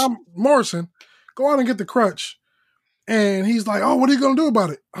 John Morrison, go out and get the crutch, and he's like, "Oh, what are you gonna do about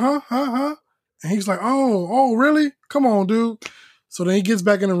it? Huh? And he's like, "Oh, really? Come on, dude." So then he gets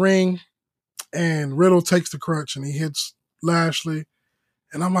back in the ring, and Riddle takes the crutch and he hits Lashley,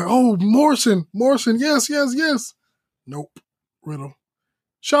 and I'm like, "Oh, Morrison, yes." Nope, Riddle.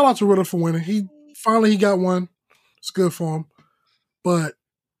 Shout out to Riddle for winning. He finally got one. It's good for him, but.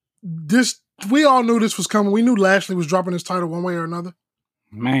 We all knew this was coming. We knew Lashley was dropping his title one way or another.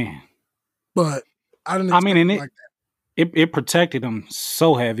 Man. But I didn't expect it like that. It protected him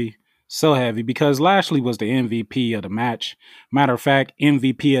so heavy because Lashley was the MVP of the match. Matter of fact,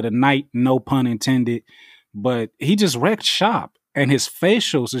 MVP of the night, no pun intended. But he just wrecked shop. And his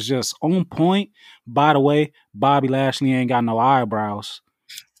facials is just on point. By the way, Bobby Lashley ain't got no eyebrows.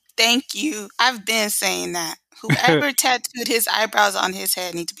 Thank you. I've been saying that. Whoever tattooed his eyebrows on his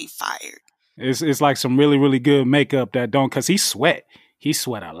head need to be fired. It's like some really, really good makeup that don't, because he sweat. He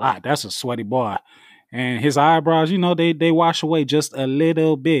sweat a lot. That's a sweaty boy. And his eyebrows, they wash away just a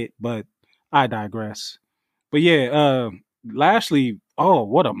little bit, but I digress. But yeah, Lashley, oh,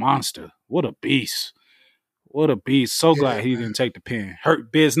 what a monster. What a beast. What a beast. So glad he didn't take the pin.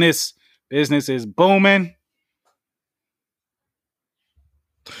 Hurt Business. Business is booming.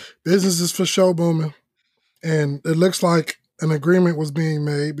 Business is for sure booming. And it looks like an agreement was being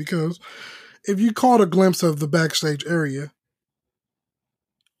made, because if you caught a glimpse of the backstage area,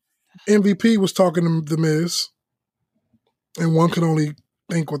 MVP was talking to The Miz, and one could only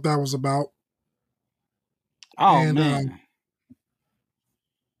think what that was about. Oh, man.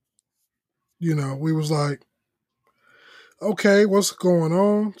 We was like, okay, what's going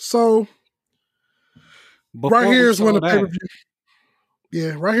on? So, right here's when the pay-per-view.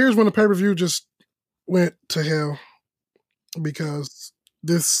 Yeah, right here's when the pay-per-view just went to hell, because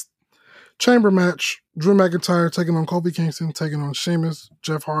this chamber match, Drew McIntyre taking on Kofi Kingston, taking on Sheamus,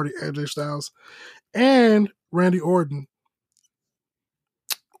 Jeff Hardy, AJ Styles, and Randy Orton.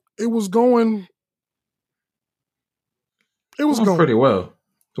 It was going pretty well.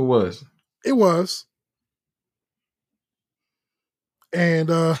 It was. And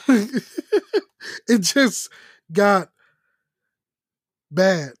it just got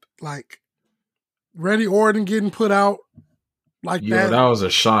bad. Like, Randy Orton getting put out like that. That was a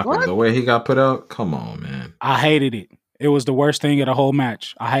shocker. What? The way he got put out, come on, man. I hated it. It was the worst thing of the whole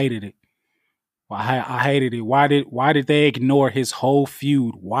match. I hated it. I hated it. Why did they ignore his whole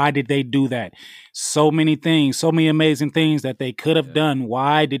feud? Why did they do that? So many things, so many amazing things that they could have done.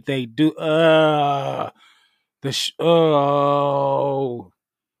 Why did they do? Why?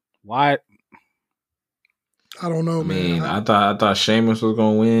 I don't know, man. I thought Sheamus was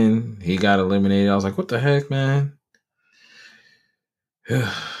gonna win. He got eliminated. I was like, what the heck, man?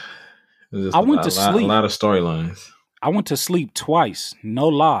 I went to sleep. A lot of storylines. I went to sleep twice. No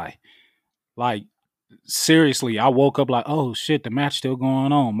lie. Like, seriously, I woke up like, oh shit, the match still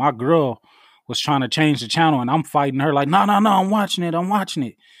going on. My girl was trying to change the channel, and I'm fighting her like, no, I'm watching it.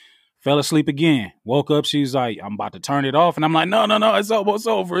 Fell asleep again. Woke up, she's like, I'm about to turn it off. And I'm like, no, it's almost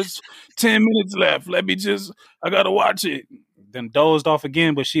over. It's 10 minutes left. I gotta watch it. Then dozed off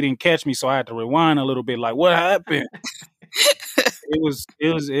again, but she didn't catch me, so I had to rewind a little bit. Like, what happened?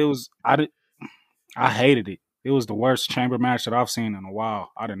 I hated it. It was the worst chamber match that I've seen in a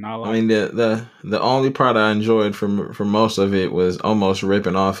while. I did not like it. I mean, the only part I enjoyed for most of it was almost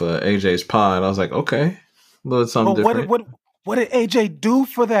ripping off AJ's pod. I was like, okay, a little something different. What did AJ do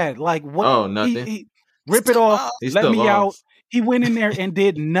for that? Like, what? Oh, nothing. He rip it off. Let me out. He went in there and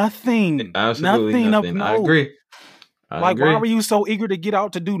did nothing. Absolutely nothing. I agree. Why were you so eager to get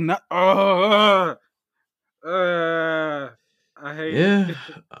out to do nothing? I hate it.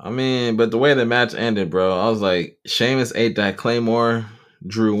 I mean, but the way the match ended, bro, I was like, Sheamus ate that Claymore,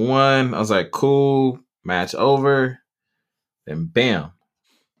 Drew won. I was like, cool, match over. Then bam.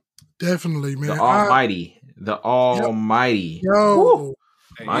 Definitely, man. The Almighty. Yo.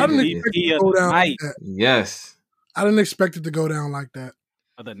 I didn't expect it to go down like that. Yes. I didn't expect it to go down like that.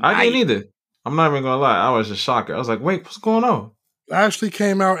 I didn't either. I'm not even going to lie. I was just shocked. I was like, wait, what's going on? Lashley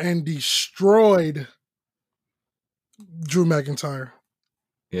came out and destroyed Drew McIntyre.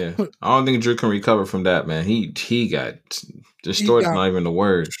 Yeah. I don't think Drew can recover from that, man. He got destroyed, not even the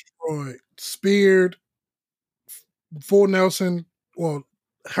word. Destroyed. Speared. Full Nelson. Well,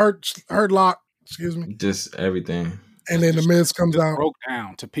 hurt lock. Excuse me. Just everything. And then The Miz comes out. Broke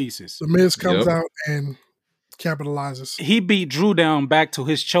down to pieces. The Miz comes out and capitalizes. He beat Drew down back to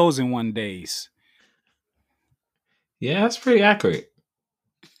his chosen one days. Yeah, that's pretty accurate.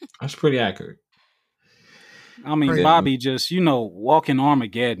 I mean, Bobby just, walking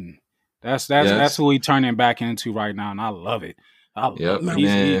Armageddon. That's who he turning back into right now, and I love it.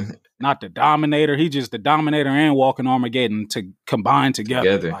 He's not the Dominator. He's just the Dominator and walking Armageddon to combine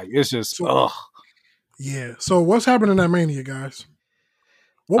together. Like, it's just, ugh. Yeah. So what's happening at Mania, guys?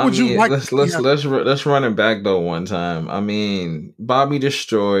 What would you like? Let's run it back though one time. I mean, Bobby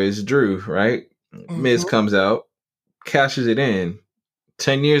destroys Drew, right? Mm-hmm. Miz comes out, cashes it in.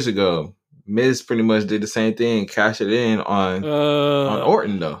 10 years ago, Miz pretty much did the same thing, cashed it in on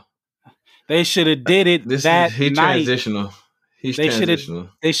Orton though. They should have did it night. Transitional. They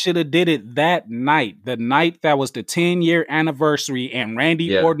should have did it that night. The night that was the 10-year anniversary and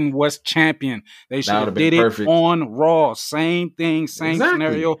Randy Orton was champion. They should have did it on Raw. Same thing, same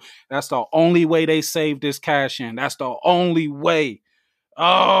scenario. That's the only way they saved this cash in. That's the only way.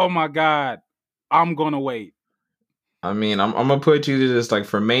 Oh my God. I'm gonna wait. I mean, I'm gonna put you to this, like,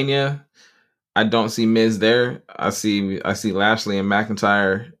 for Mania, I don't see Miz there. I see Lashley and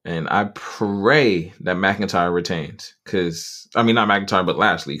McIntyre, and I pray that McIntyre retains. Because not McIntyre, but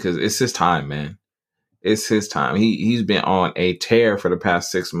Lashley, because it's his time, man. It's his time. He's been on a tear for the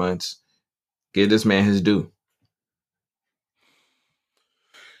past 6 months. Give this man his due.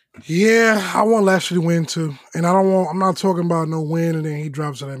 Yeah, I want Lashley to win too, and I'm not talking about no win and then he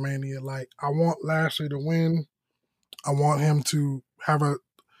drops it at Mania. Like, I want Lashley to win. I want him to have a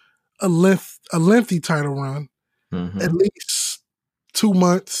lengthy title run, at least 2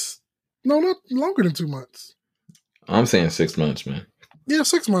 months. No, not longer than 2 months. I'm saying 6 months, man. Yeah,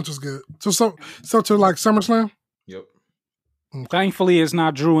 6 months is good. So to like SummerSlam. Yep. Okay. Thankfully, it's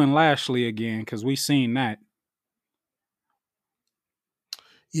not Drew and Lashley again because we seen that.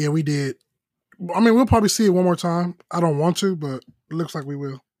 Yeah, we did. I mean, we'll probably see it one more time. I don't want to, but it looks like we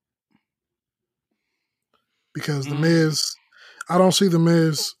will. Because the Miz, I don't see the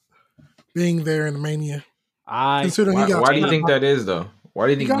Miz being there in the Mania. Why do you think that is, though? Why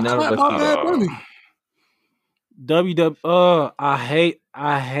do you think none of us WWE?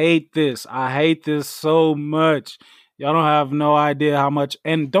 I hate this. I hate this so much. Y'all don't have no idea how much.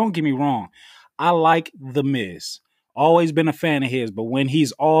 And don't get me wrong, I like the Miz. Always been a fan of his, but when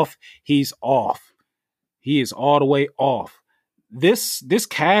he's off, he's off. He is all the way off. This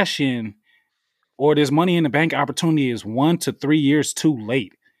cash in or this Money in the Bank opportunity is 1 to 3 years too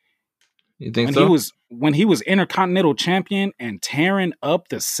late. You think so? When he was Intercontinental Champion and tearing up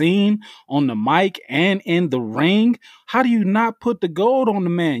the scene on the mic and in the ring, how do you not put the gold on the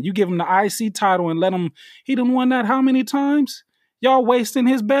man? You give him the IC title and let him. He done won that how many times? Y'all wasting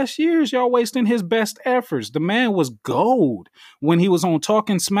his best years. Y'all wasting his best efforts. The man was gold when he was on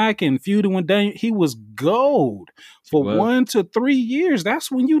Talking Smack and feuding with Daniel. He was gold for 1 to 3 years.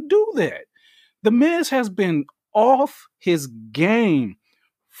 That's when you do that. The Miz has been off his game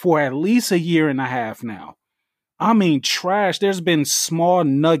for at least 1.5 years now. I mean, trash. There's been small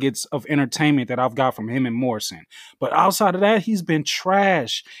nuggets of entertainment that I've got from him and Morrison. But outside of that, he's been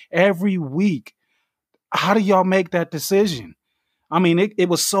trash every week. How do y'all make that decision? I mean, it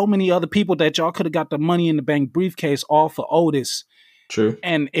was so many other people that y'all could have got the Money in the Bank briefcase off for Otis. True.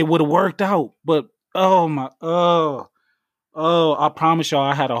 And it would have worked out. But, I promise y'all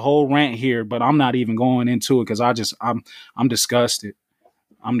I had a whole rant here, but I'm not even going into it because I'm disgusted.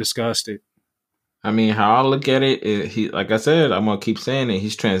 I'm disgusted. I mean, how I look at it, he, like I said, I'm gonna keep saying it.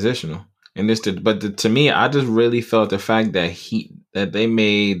 He's transitional, and to me, I just really felt the fact that they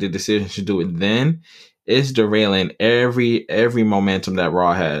made the decision to do it then is derailing every momentum that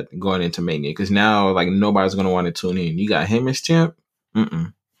Raw had going into Mania. Because now, like, nobody's gonna want to tune in. You got him as champ. They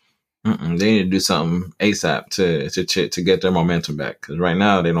need to do something ASAP to get their momentum back. Because right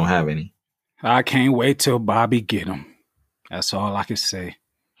now they don't have any. I can't wait till Bobby get him. That's all I can say.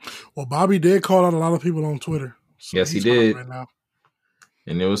 Well, Bobby did call out a lot of people on Twitter. So yes, he did. Right now.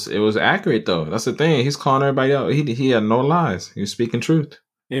 And it was accurate though. That's the thing. He's calling everybody out. He had no lies. He was speaking truth.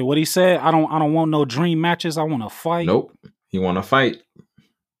 Yeah, what he said. I don't want no dream matches. I want to fight. Nope. He want to fight.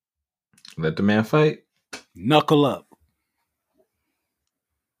 Let the man fight. Knuckle up.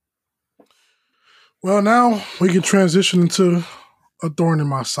 Well, now we can transition into a thorn in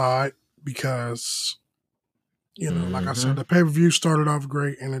my side because, you know, like I said, the pay-per-view started off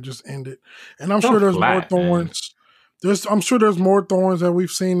great and it just ended. And I'm sure there's more thorns. I'm sure there's more thorns that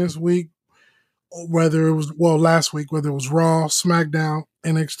we've seen this week, last week, whether it was Raw, SmackDown,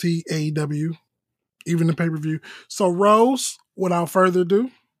 NXT, AEW, even the pay-per-view. So, Rose, without further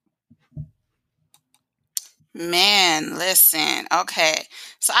ado. Man, listen. Okay.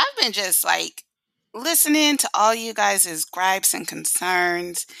 So I've been just like listening to all you guys' gripes and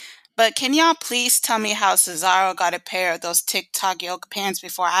concerns. But can y'all please tell me how Cesaro got a pair of those TikTok yoga pants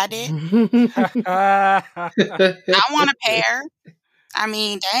before I did? I want a pair. I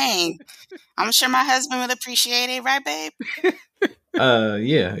mean, dang. I'm sure my husband would appreciate it, right, babe?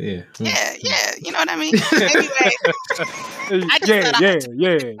 Yeah. Yeah. You know what I mean? Anyway, I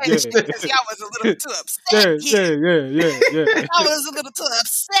just because y'all was a little too upset. Yeah. I was a little too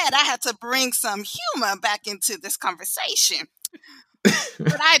upset. I had to bring some humor back into this conversation.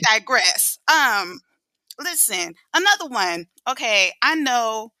 But I digress. Listen, another one. Okay, I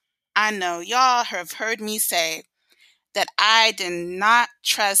know y'all have heard me say that I did not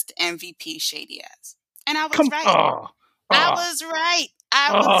trust MVP Shady Ass. And I was right. I was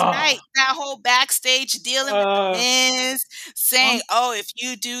right. That whole backstage dealing with the Miz, saying, if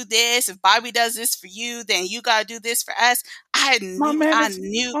you do this, if Bobby does this for you, then you gotta do this for us. My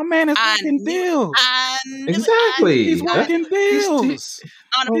man is working deals. Exactly. He's working deals.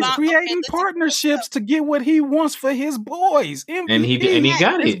 He's creating partnerships to get what he wants for his boys. MVP, and he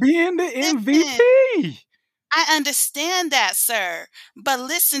got it. Being the MVP. I understand that, sir. But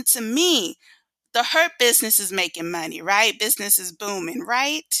listen to me. The Hurt business is making money, right? Business is booming,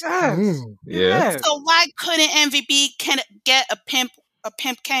 right? Yes. Yeah. So why couldn't MVP get a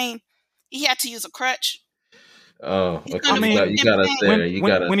pimp cane? He had to use a crutch. Oh, okay. I mean, you got us there.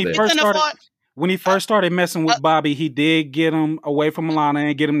 When he first started messing with Bobby, he did get him away from Lana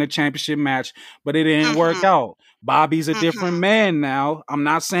and get him the championship match, but it didn't work out. Bobby's a different man now. I'm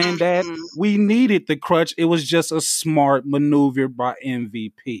not saying that we needed the crutch. It was just a smart maneuver by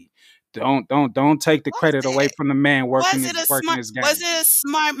MVP. Don't take the credit away from the man working his game. Was it a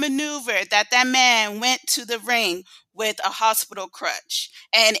smart maneuver that man went to the ring with a hospital crutch,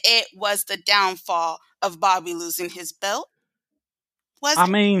 and it was the downfall of Bobby losing his belt? Was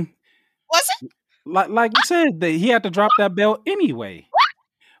it? Like we said, he had to drop that belt anyway.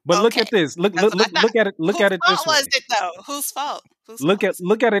 But look at this. Look at it. Look at it this way. Whose fault was it though? Whose fault?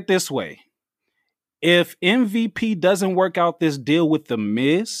 Look at it this way. If MVP doesn't work out this deal with The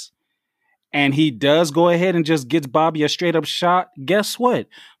Miz, and he does go ahead and just gets Bobby a straight up shot, guess what?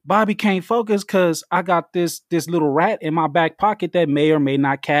 Bobby can't focus because I got this little rat in my back pocket that may or may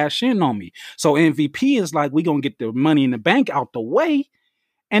not cash in on me. So MVP is like, we going to get the money in the bank out the way,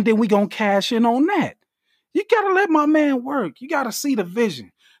 and then we going to cash in on that. You got to let my man work. You got to see the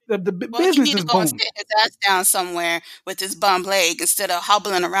vision. The business is booming. Sit his ass down somewhere with his bum leg instead of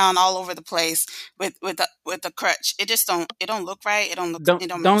hobbling around all over the place with a crutch. It just don't look right. It don't look.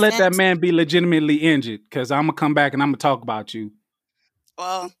 Don't let that man be legitimately injured, because I'm gonna come back and I'm gonna talk about you.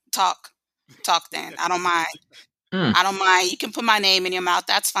 Well, talk then. I don't mind. I don't mind. You can put my name in your mouth.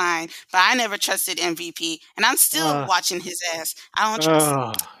 That's fine. But I never trusted MVP, and I'm still watching his ass. I don't trust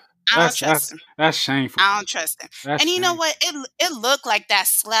him. I don't trust him. That's shameful. I don't trust him. And you know what? It looked like that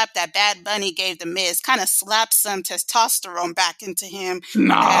slap that Bad Bunny gave The Miz kind of slapped some testosterone back into him.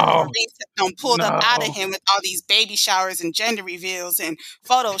 No. Pulled up out of him with all these baby showers and gender reveals and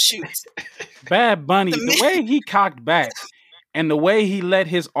photo shoots. Bad Bunny, the way he cocked back and the way he let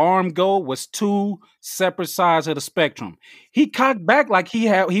his arm go was two separate sides of the spectrum. He cocked back like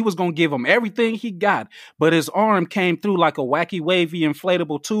he was going to give him everything he got, but his arm came through like a wacky, wavy,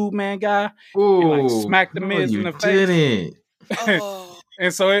 inflatable tube man guy. Ooh, and like smacked the Miz in the face.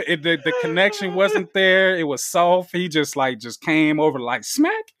 And so the connection wasn't there. It was soft. He just came over like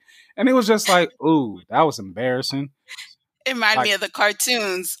smack. And it was just like, ooh, that was embarrassing. It reminded me of the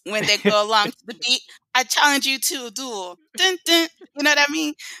cartoons when they go along to the beat. I challenge you to a duel. Dun, dun. You know what I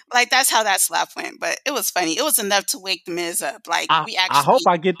mean? Like, that's how that slap went. But it was funny. It was enough to wake the Miz up. Like, I hope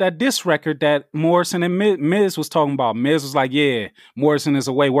I get that diss record that Morrison and Miz was talking about. Miz was like, yeah, Morrison is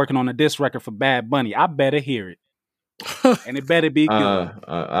away working on a diss record for Bad Bunny. I better hear it. And it better be good.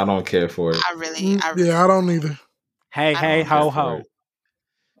 I don't care for it. I really I don't either. Hey, ho.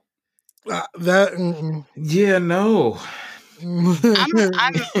 Yeah, no.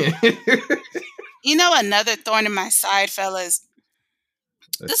 You know, another thorn in my side, fellas.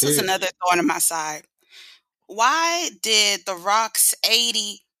 This is another thorn in my side. Why did The Rock's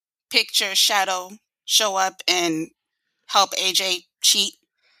 80 picture shadow show up and help AJ cheat?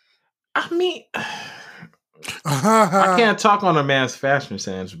 I mean, I can't talk on a man's fashion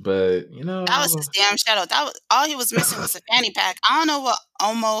sense, but you know, that was his damn shadow. That was all he was missing was a fanny pack. I don't know what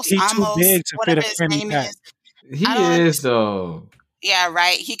He's too big to fit a fanny pack. He is though. Yeah,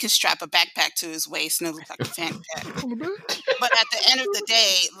 right. He can strap a backpack to his waist and it looks like a fanny pack. But at the end of the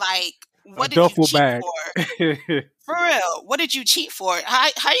day, like, what did you cheat for? For real, what did you cheat for? How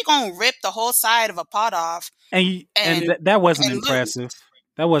you gonna rip the whole side of a pot off? And that wasn't impressive. Lose?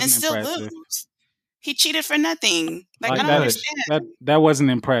 That wasn't and impressive. Still lose. He cheated for nothing. Like I don't understand. That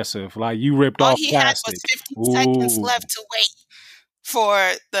wasn't impressive. Like you ripped all off he plastic. Had was 15 seconds left to wait for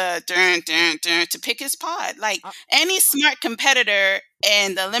the dun to pick his pod. Like any smart competitor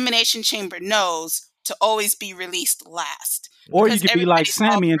in the Elimination Chamber knows to always be released last. Or you could be like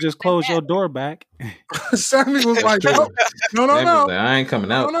Sammy and just close your door back. Sammy was like, no. Like, I ain't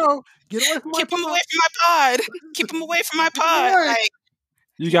coming out. No. Get away from Keep him away from my pod. Keep him away from my pod. Like,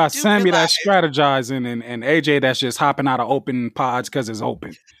 you got Sammy that's strategizing and AJ that's just hopping out of open pods because it's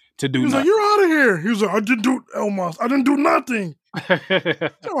open to do nothing. Like, you're out of here. He was like, I didn't do nothing.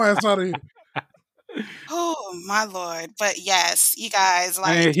 Get your ass out of here. Oh, my Lord. But yes, you guys.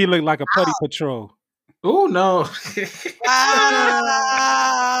 Like, man, he looked like a putty patrol. Oh, no. Wow.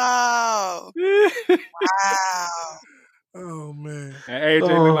 Wow. Oh man. And AJ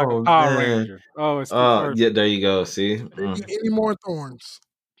look like a Power Ranger. Oh, it's yeah. There you go. See, any more thorns?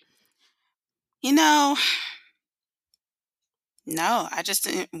 No, I just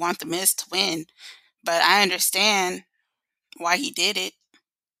didn't want the Miz to win, but I understand why he did it.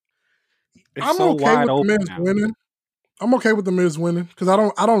 I'm so okay with the Miz winning. I'm okay with the Miz winning because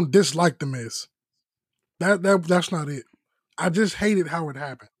I don't dislike the Miz. That's not it. I just hated how it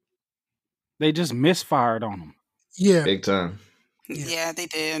happened. They just misfired on him. Yeah, big time. Yeah, they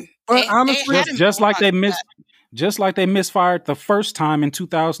did. But honestly, just like they misfired the first time in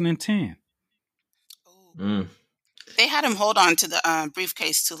 2010. They had him hold on to the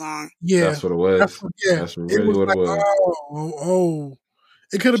briefcase too long. Yeah, that's what it was. That's really what it was. Oh,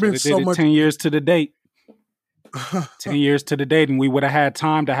 it could have been so much. 10 years to the date. 10 years to the date, and we would have had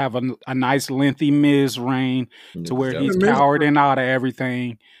time to have a nice lengthy Miz reign to where he's powered and out of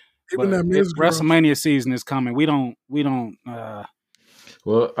everything. Even that WrestleMania season is coming. We don't.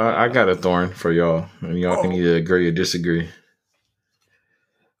 Well, I got a thorn for y'all, and y'all can either agree or disagree.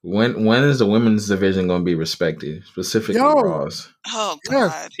 When is the women's division going to be respected, specifically Raw's? Oh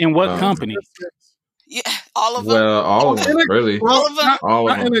God! In what company? Yeah, all of them. Well, all of them, really. All of them. All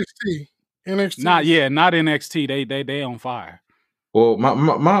of them. NXT. Not NXT. They on fire. Well,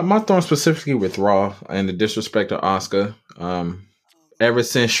 my thorn specifically with Raw and the disrespect to Asuka. Ever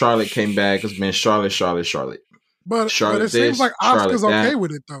since Charlotte came back, it's been Charlotte. But it seems like Asuka's okay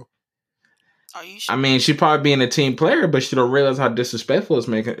with it though. Are you sure? I mean, she probably being a team player, but she don't realize how disrespectful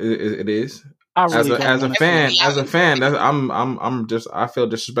it is. As a fan, I feel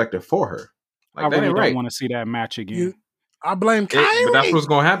disrespected for her. Like, I really don't want to see that match again. I blame Kyrie. But that's what's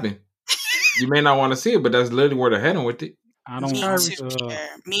going to happen. You may not want to see it, but that's literally where they're heading with it. I don't.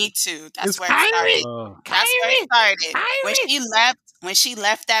 Me too. That's where it started. That's where it started. When she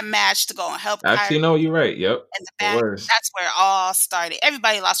left that match to go and help Kyrie. Actually, no, you're right. Yep. In the back, that's where it all started.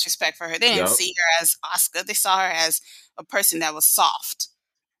 Everybody lost respect for her. They didn't see her as Asuka. They saw her as a person that was soft.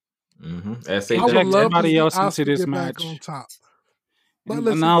 Mm-hmm. I would love everybody else into this match. On top. But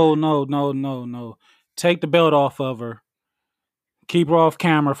no. Take the belt off of her. Keep her off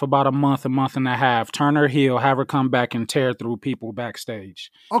camera for about a month and a half. Turn her heel, have her come back and tear through people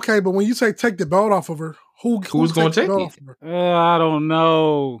backstage. Okay, but when you say take the belt off of her, who's going to take it? I don't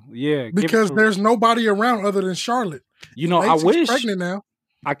know. Yeah, because there's nobody around other than Charlotte. I wish. Pregnant now.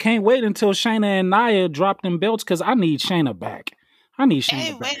 I can't wait until Shayna and Nia drop them belts because I need Shayna back. Back.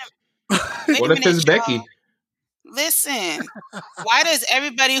 What if it's Becky? Listen, why does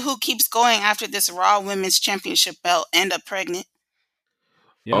everybody who keeps going after this Raw Women's Championship belt end up pregnant?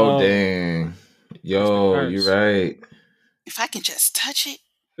 Yo, oh, dang. Yo, you're right. If I can just touch it.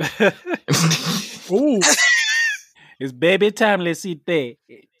 Ooh. It's baby time, let's see that.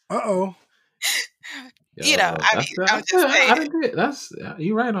 Uh-oh. I'm just saying.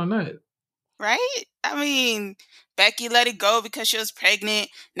 You're right on that. Right? I mean, Becky let it go because she was pregnant.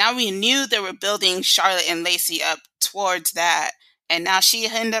 Now we knew they were building Charlotte and Lacey up towards that. And now she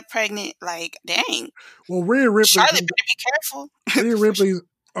ended up pregnant. Like, dang. Well, Rhea Ripley. Charlotte better be careful. Rhea Ripley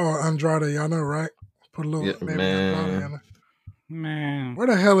or Andrade, y'all know, right? Put a little baby Andrade in her. Man. Where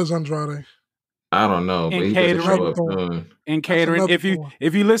the hell is Andrade? I don't know. But he doesn't show up soon. In catering. If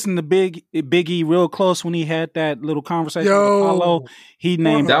you listen to Big E real close when he had that little conversation with Apollo, he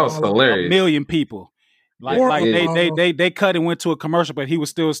named that was hilarious. 1 million people. They cut and went to a commercial, but he was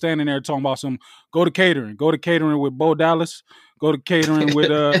still standing there talking about some go to catering with Bo Dallas, go to catering with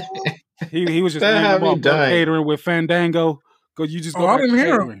he was just naming about catering with Fandango. Go, you just go. I didn't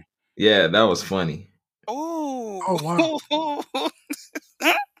hear him. Yeah, that was funny. Oh wow.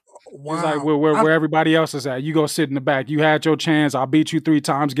 Wow. He's like where everybody else is at. You go sit in the back. You had your chance. I'll beat you 3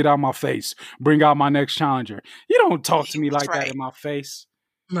 times. Get out my face. Bring out my next challenger. You don't talk to me like that in my face.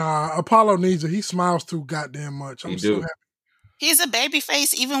 Nah, Apollo needs it. He smiles too goddamn much. I'm so happy. He's a baby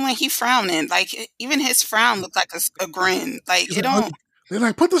face even when he frowning. Like, even his frown looked like a grin. Like, you don't... They're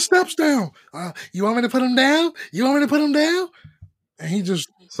like, put the steps down. You want me to put them down? You want me to put them down? And he just...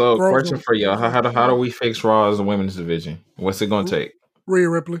 So, question for y'all. How do we fix Raw as a women's division? What's it going to take? Rhea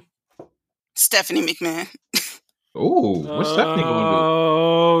Ripley. Stephanie McMahon. Ooh, what's Stephanie going to do?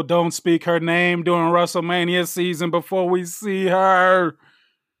 Oh, don't speak her name during WrestleMania season before we see her.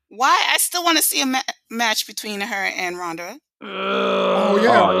 Why? I still want to see a match between her and Ronda. Ronda's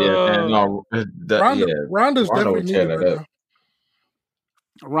definitely needed right now.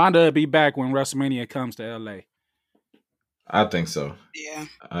 Ronda will be back when WrestleMania comes to LA. I think so. Yeah,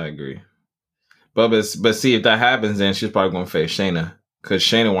 I agree. But see, if that happens, then she's probably going to face Shayna because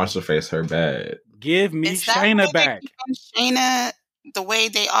Shayna wants to face her bad. Give me Shayna back. Shayna the way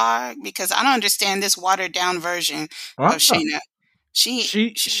they are? Because I don't understand this watered down version of Shayna.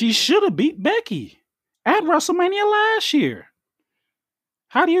 She should have beat Becky at WrestleMania last year.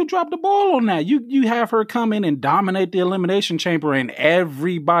 How do you drop the ball on that? You have her come in and dominate the Elimination Chamber and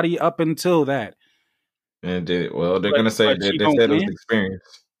everybody up until that. And they're going to say they said it was experience.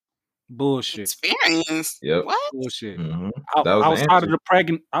 Bullshit. Experience. Yep. What? Bullshit. Mm-hmm. Outside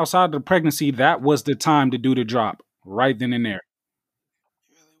of the pregnancy, that was the time to do the drop right then and there.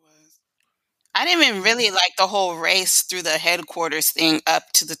 It really was. I didn't even really like the whole race through the headquarters thing up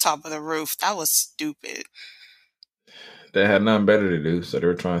to the top of the roof. That was stupid. They had nothing better to do, so they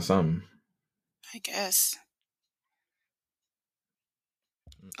were trying something. I guess.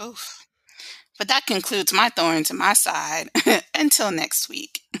 Oof. But that concludes my thorns in my side. Until next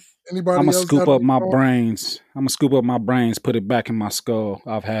week. I'm gonna scoop up my brains. I'm gonna scoop up my brains, put it back in my skull.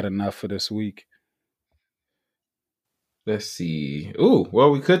 I've had enough for this week. Let's see. Ooh,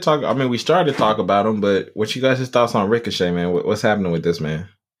 well, we could talk. I mean, we started to talk about him, but what you guys' thoughts on Ricochet, man? What's happening with this man?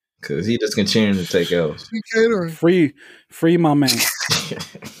 Because he just continuing to take L's. Catering. Free my man.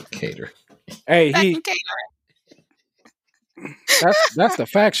 Catering. Hey, that's the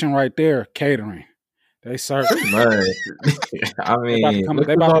faction right there. Catering. They serve. Right. I mean,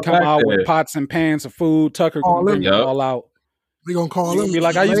 they about to come out with pots and pans of food. Tucker gonna bring it all out. We gonna call him. Be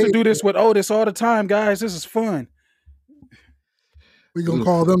like, I used to do this with Otis all the time, guys. This is fun. We gonna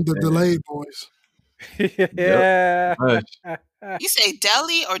call them the delayed boys. Yeah. You say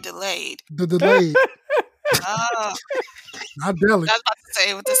deli or delayed? The delayed. Oh, not deli. I was about to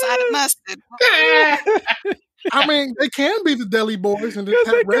say with the side of mustard. I mean, they can be the deli boys and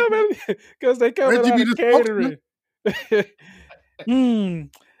because they come out of catering.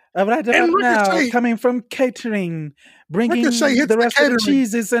 Right about now, coming from catering, bringing the rest of the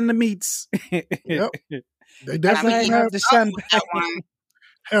cheeses and the meats. Yep. They definitely have the champagne.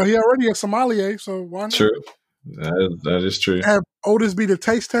 Hell, he already a sommelier, so why not? True. That is true. Have Otis be the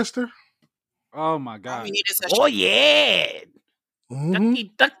taste tester. Oh my God! Oh yeah.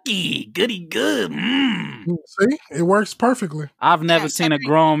 Ducky, goody good. See, it works perfectly. I've never seen a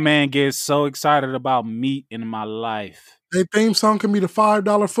grown man get so excited about meat in my life. Their theme song can be the $5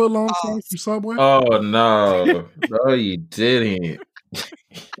 footlong song from Subway. Oh no, no, you didn't.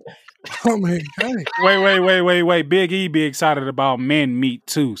 Oh man, hey. Wait. Big E be excited about men meat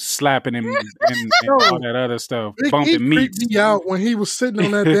too, slapping him and all that other stuff, bumping meat. Freaked me out when he was sitting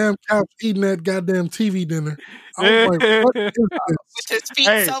on that damn couch eating that goddamn TV dinner. I was like, what is this? With his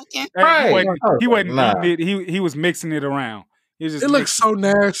feet soaking. He wasn't eating it. He was mixing it around. It looks so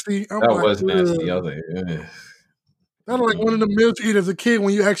nasty. Was nasty. I was like, ugh. That's like one of the meals you eat as a kid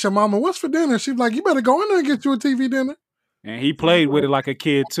when you ask your mama, what's for dinner? She's like, you better go in there and get you a TV dinner. And he played with it like a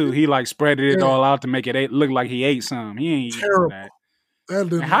kid too. He like spreaded it all out to make it look like he ate some. He ain't eating that.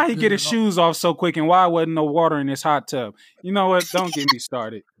 How he get his shoes off so quick, and why wasn't no water in his hot tub? You know what? Don't get me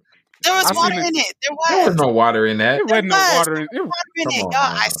started. There was water in it. There was no water in that. There wasn't no water in it. Y'all.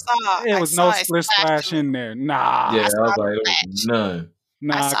 I saw. There was no split splash in there. Nah. Yeah, I was like, there was none.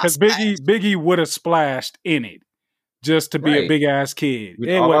 Nah, because Biggie would have splashed in it. Just to be a big ass kid.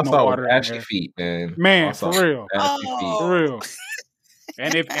 It wasn't no water in ashy feet, man. Man, for real. For real.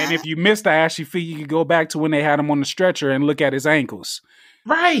 And if you missed the ashy feet, you could go back to when they had him on the stretcher and look at his ankles.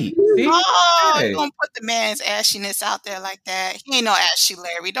 Right. You don't put the man's ashiness out there like that. He ain't no ashy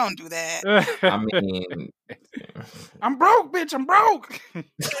Larry. Don't do that. I mean, I'm broke, bitch. I'm broke.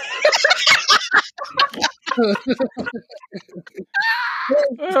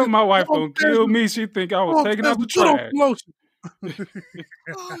 My wife gonna kill me. She think I was taking out the trash.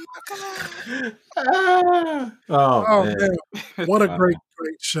 Oh my God. Oh man. What a great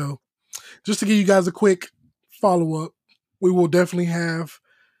show. Just to give you guys a quick follow-up, we will definitely have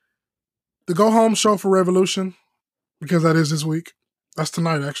the go-home show for Revolution, because that is this week. That's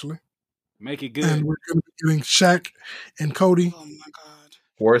tonight, actually. Make it good. And we're going to be doing Shaq and Cody. Oh my God.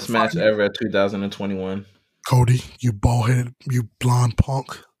 Worst match ever at 2021. Cody, you bald-headed, you blonde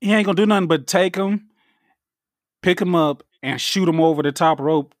punk. He ain't gonna do nothing but take him, pick him up, and shoot him over the top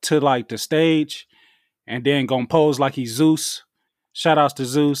rope to like the stage, and then gonna pose like he's Zeus. Shout outs to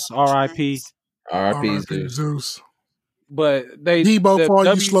Zeus, R.I.P. R.I.P. Zeus. But they Debo for all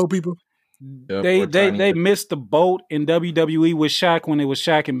you slow people. They missed the boat in WWE with Shaq when it was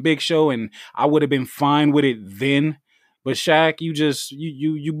Shaq and Big Show, and I would have been fine with it then. But Shaq,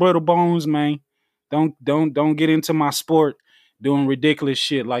 you brittle bones, man. Don't get into my sport doing ridiculous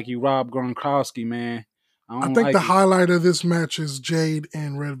shit like you Rob Gronkowski, man. I think the highlight of this match is Jade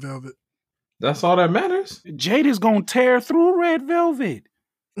and Red Velvet. That's all that matters. Jade is gonna tear through Red Velvet.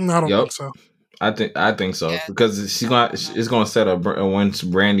 No, I don't think so. I think so because it's gonna set up once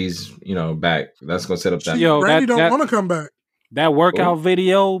Brandy's back. That's gonna set up that. Brandy don't want to come back. That workout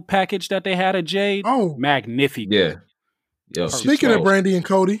video package that they had at Jade, magnificent. Yeah. Yo, speaking of Brandy and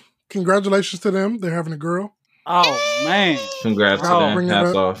Cody, congratulations to them. They're having a girl. Oh man! Congrats to them.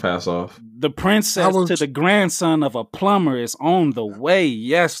 Hats off. The princess to the grandson of a plumber is on the way.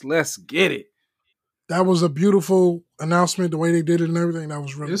 Yes, let's get it. That was a beautiful announcement. The way they did it and everything, that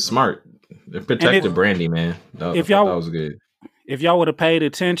was really smart. They protected Brandy, man. That was good. If y'all would have paid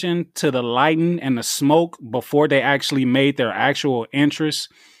attention to the lighting and the smoke before they actually made their actual entrance,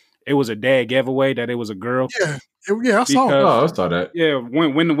 it was a dead giveaway that it was a girl. Yeah, I saw it. Oh, I saw that. Yeah,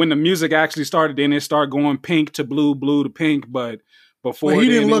 when the music actually started, then it started going pink to blue, blue to pink. But before he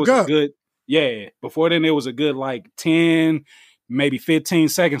didn't look up. Before then it was a good 10, maybe 15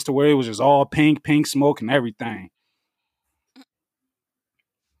 seconds to where it was just all pink smoke and everything.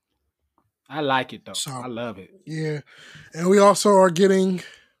 I like it though. So, I love it. Yeah, and we also are getting.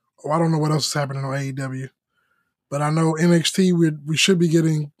 I don't know what else is happening on AEW, but I know NXT. We should be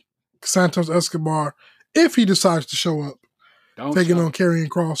getting Santos Escobar if he decides to show up, taking on Karrion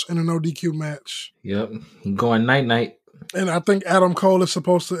Kross in a no DQ match. Yep, going night. And I think Adam Cole is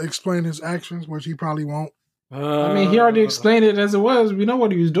supposed to explain his actions, which he probably won't. I mean, he already explained it as it was. We know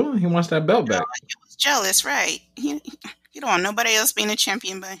what he was doing. He wants that belt back. He was jealous, right? You don't want nobody else being a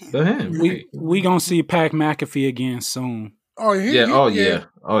champion but him. We gonna see Pat McAfee again soon. Oh yeah. Oh yeah.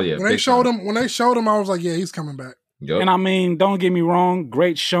 When they showed him, I was like, yeah, he's coming back. Yep. And I mean, don't get me wrong,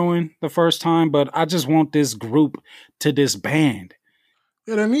 great showing the first time, but I just want this group to disband.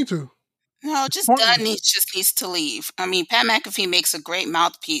 Yeah, they need to. No, Dunn needs to leave. I mean, Pat McAfee makes a great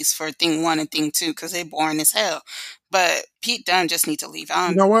mouthpiece for Thing 1 and Thing 2 because they're boring as hell. But Pete Dunne just needs to leave.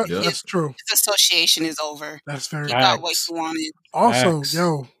 You know what? Yeah. That's true. His association is over. That's very He got what he wanted. Also,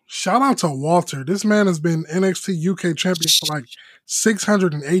 shout out to Walter. This man has been NXT UK champion for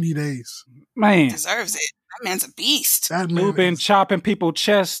 680 days. Man. Deserves it. That man's a beast. That man We've been chopping people's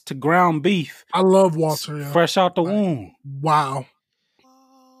chests to ground beef. I love Walter. Yeah. Fresh out the womb. Wow.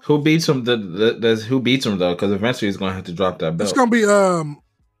 Who beats him? Who beats him though? Because eventually he's gonna have to drop that belt. It's gonna be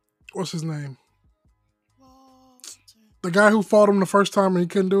what's his name? The guy who fought him the first time and he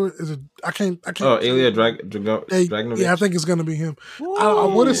couldn't do it. I can't. Oh, Ilya Dragunov. Yeah, I think it's gonna be him. I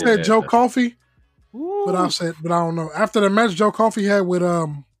would have said Joe Coffey, but I don't know. After the match Joe Coffey had with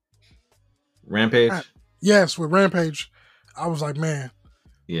Rampage. Yes, with Rampage. I was like, man.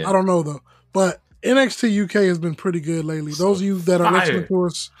 Yeah. I don't know though, but NXT UK has been pretty good lately. Those of you that are listening to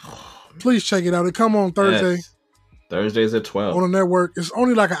us, please check it out. It come on Thursday. Yes. Thursdays at 12 on the network. It's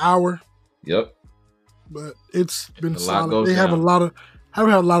only an hour. Yep. But it's been solid. They have a lot of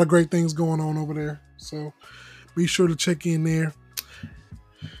great things going on over there. So be sure to check in there.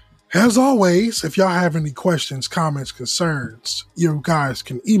 As always, if y'all have any questions, comments, concerns, you guys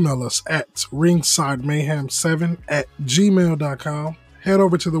can email us at ringsidemayhem7@gmail.com. Head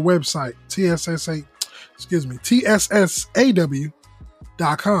over to the website,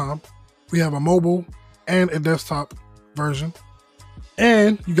 TSSAW.com. We have a mobile and a desktop version.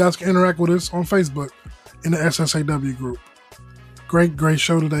 And you guys can interact with us on Facebook in the SSAW group. Great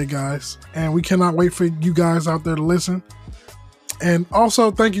show today, guys. And we cannot wait for you guys out there to listen. And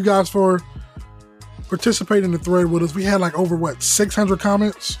also, thank you guys for participating in the thread with us. We had over 600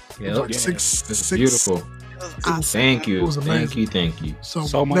 comments? Yeah, six. Beautiful. Awesome. Thank you. It was amazing. Thank you.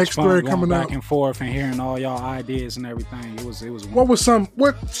 So much next fun thread going coming back out. and forth and hearing all y'all ideas and everything. It was What some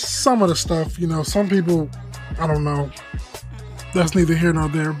of the stuff, some people, I don't know. That's neither here nor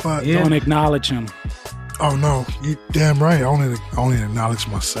there, but don't acknowledge him. Oh no, you damn right. I only acknowledge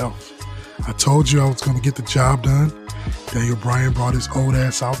myself. I told you I was going to get the job done. Daniel Bryan brought his old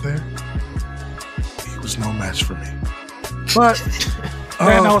ass out there. He was no match for me. But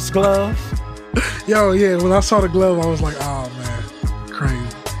Thanos glove. Yo, yeah. When I saw the glove, I was like, oh man, crazy.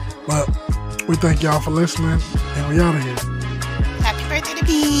 But we thank y'all for listening, and we out of here. Happy birthday to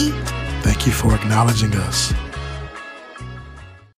me. Thank you for acknowledging us.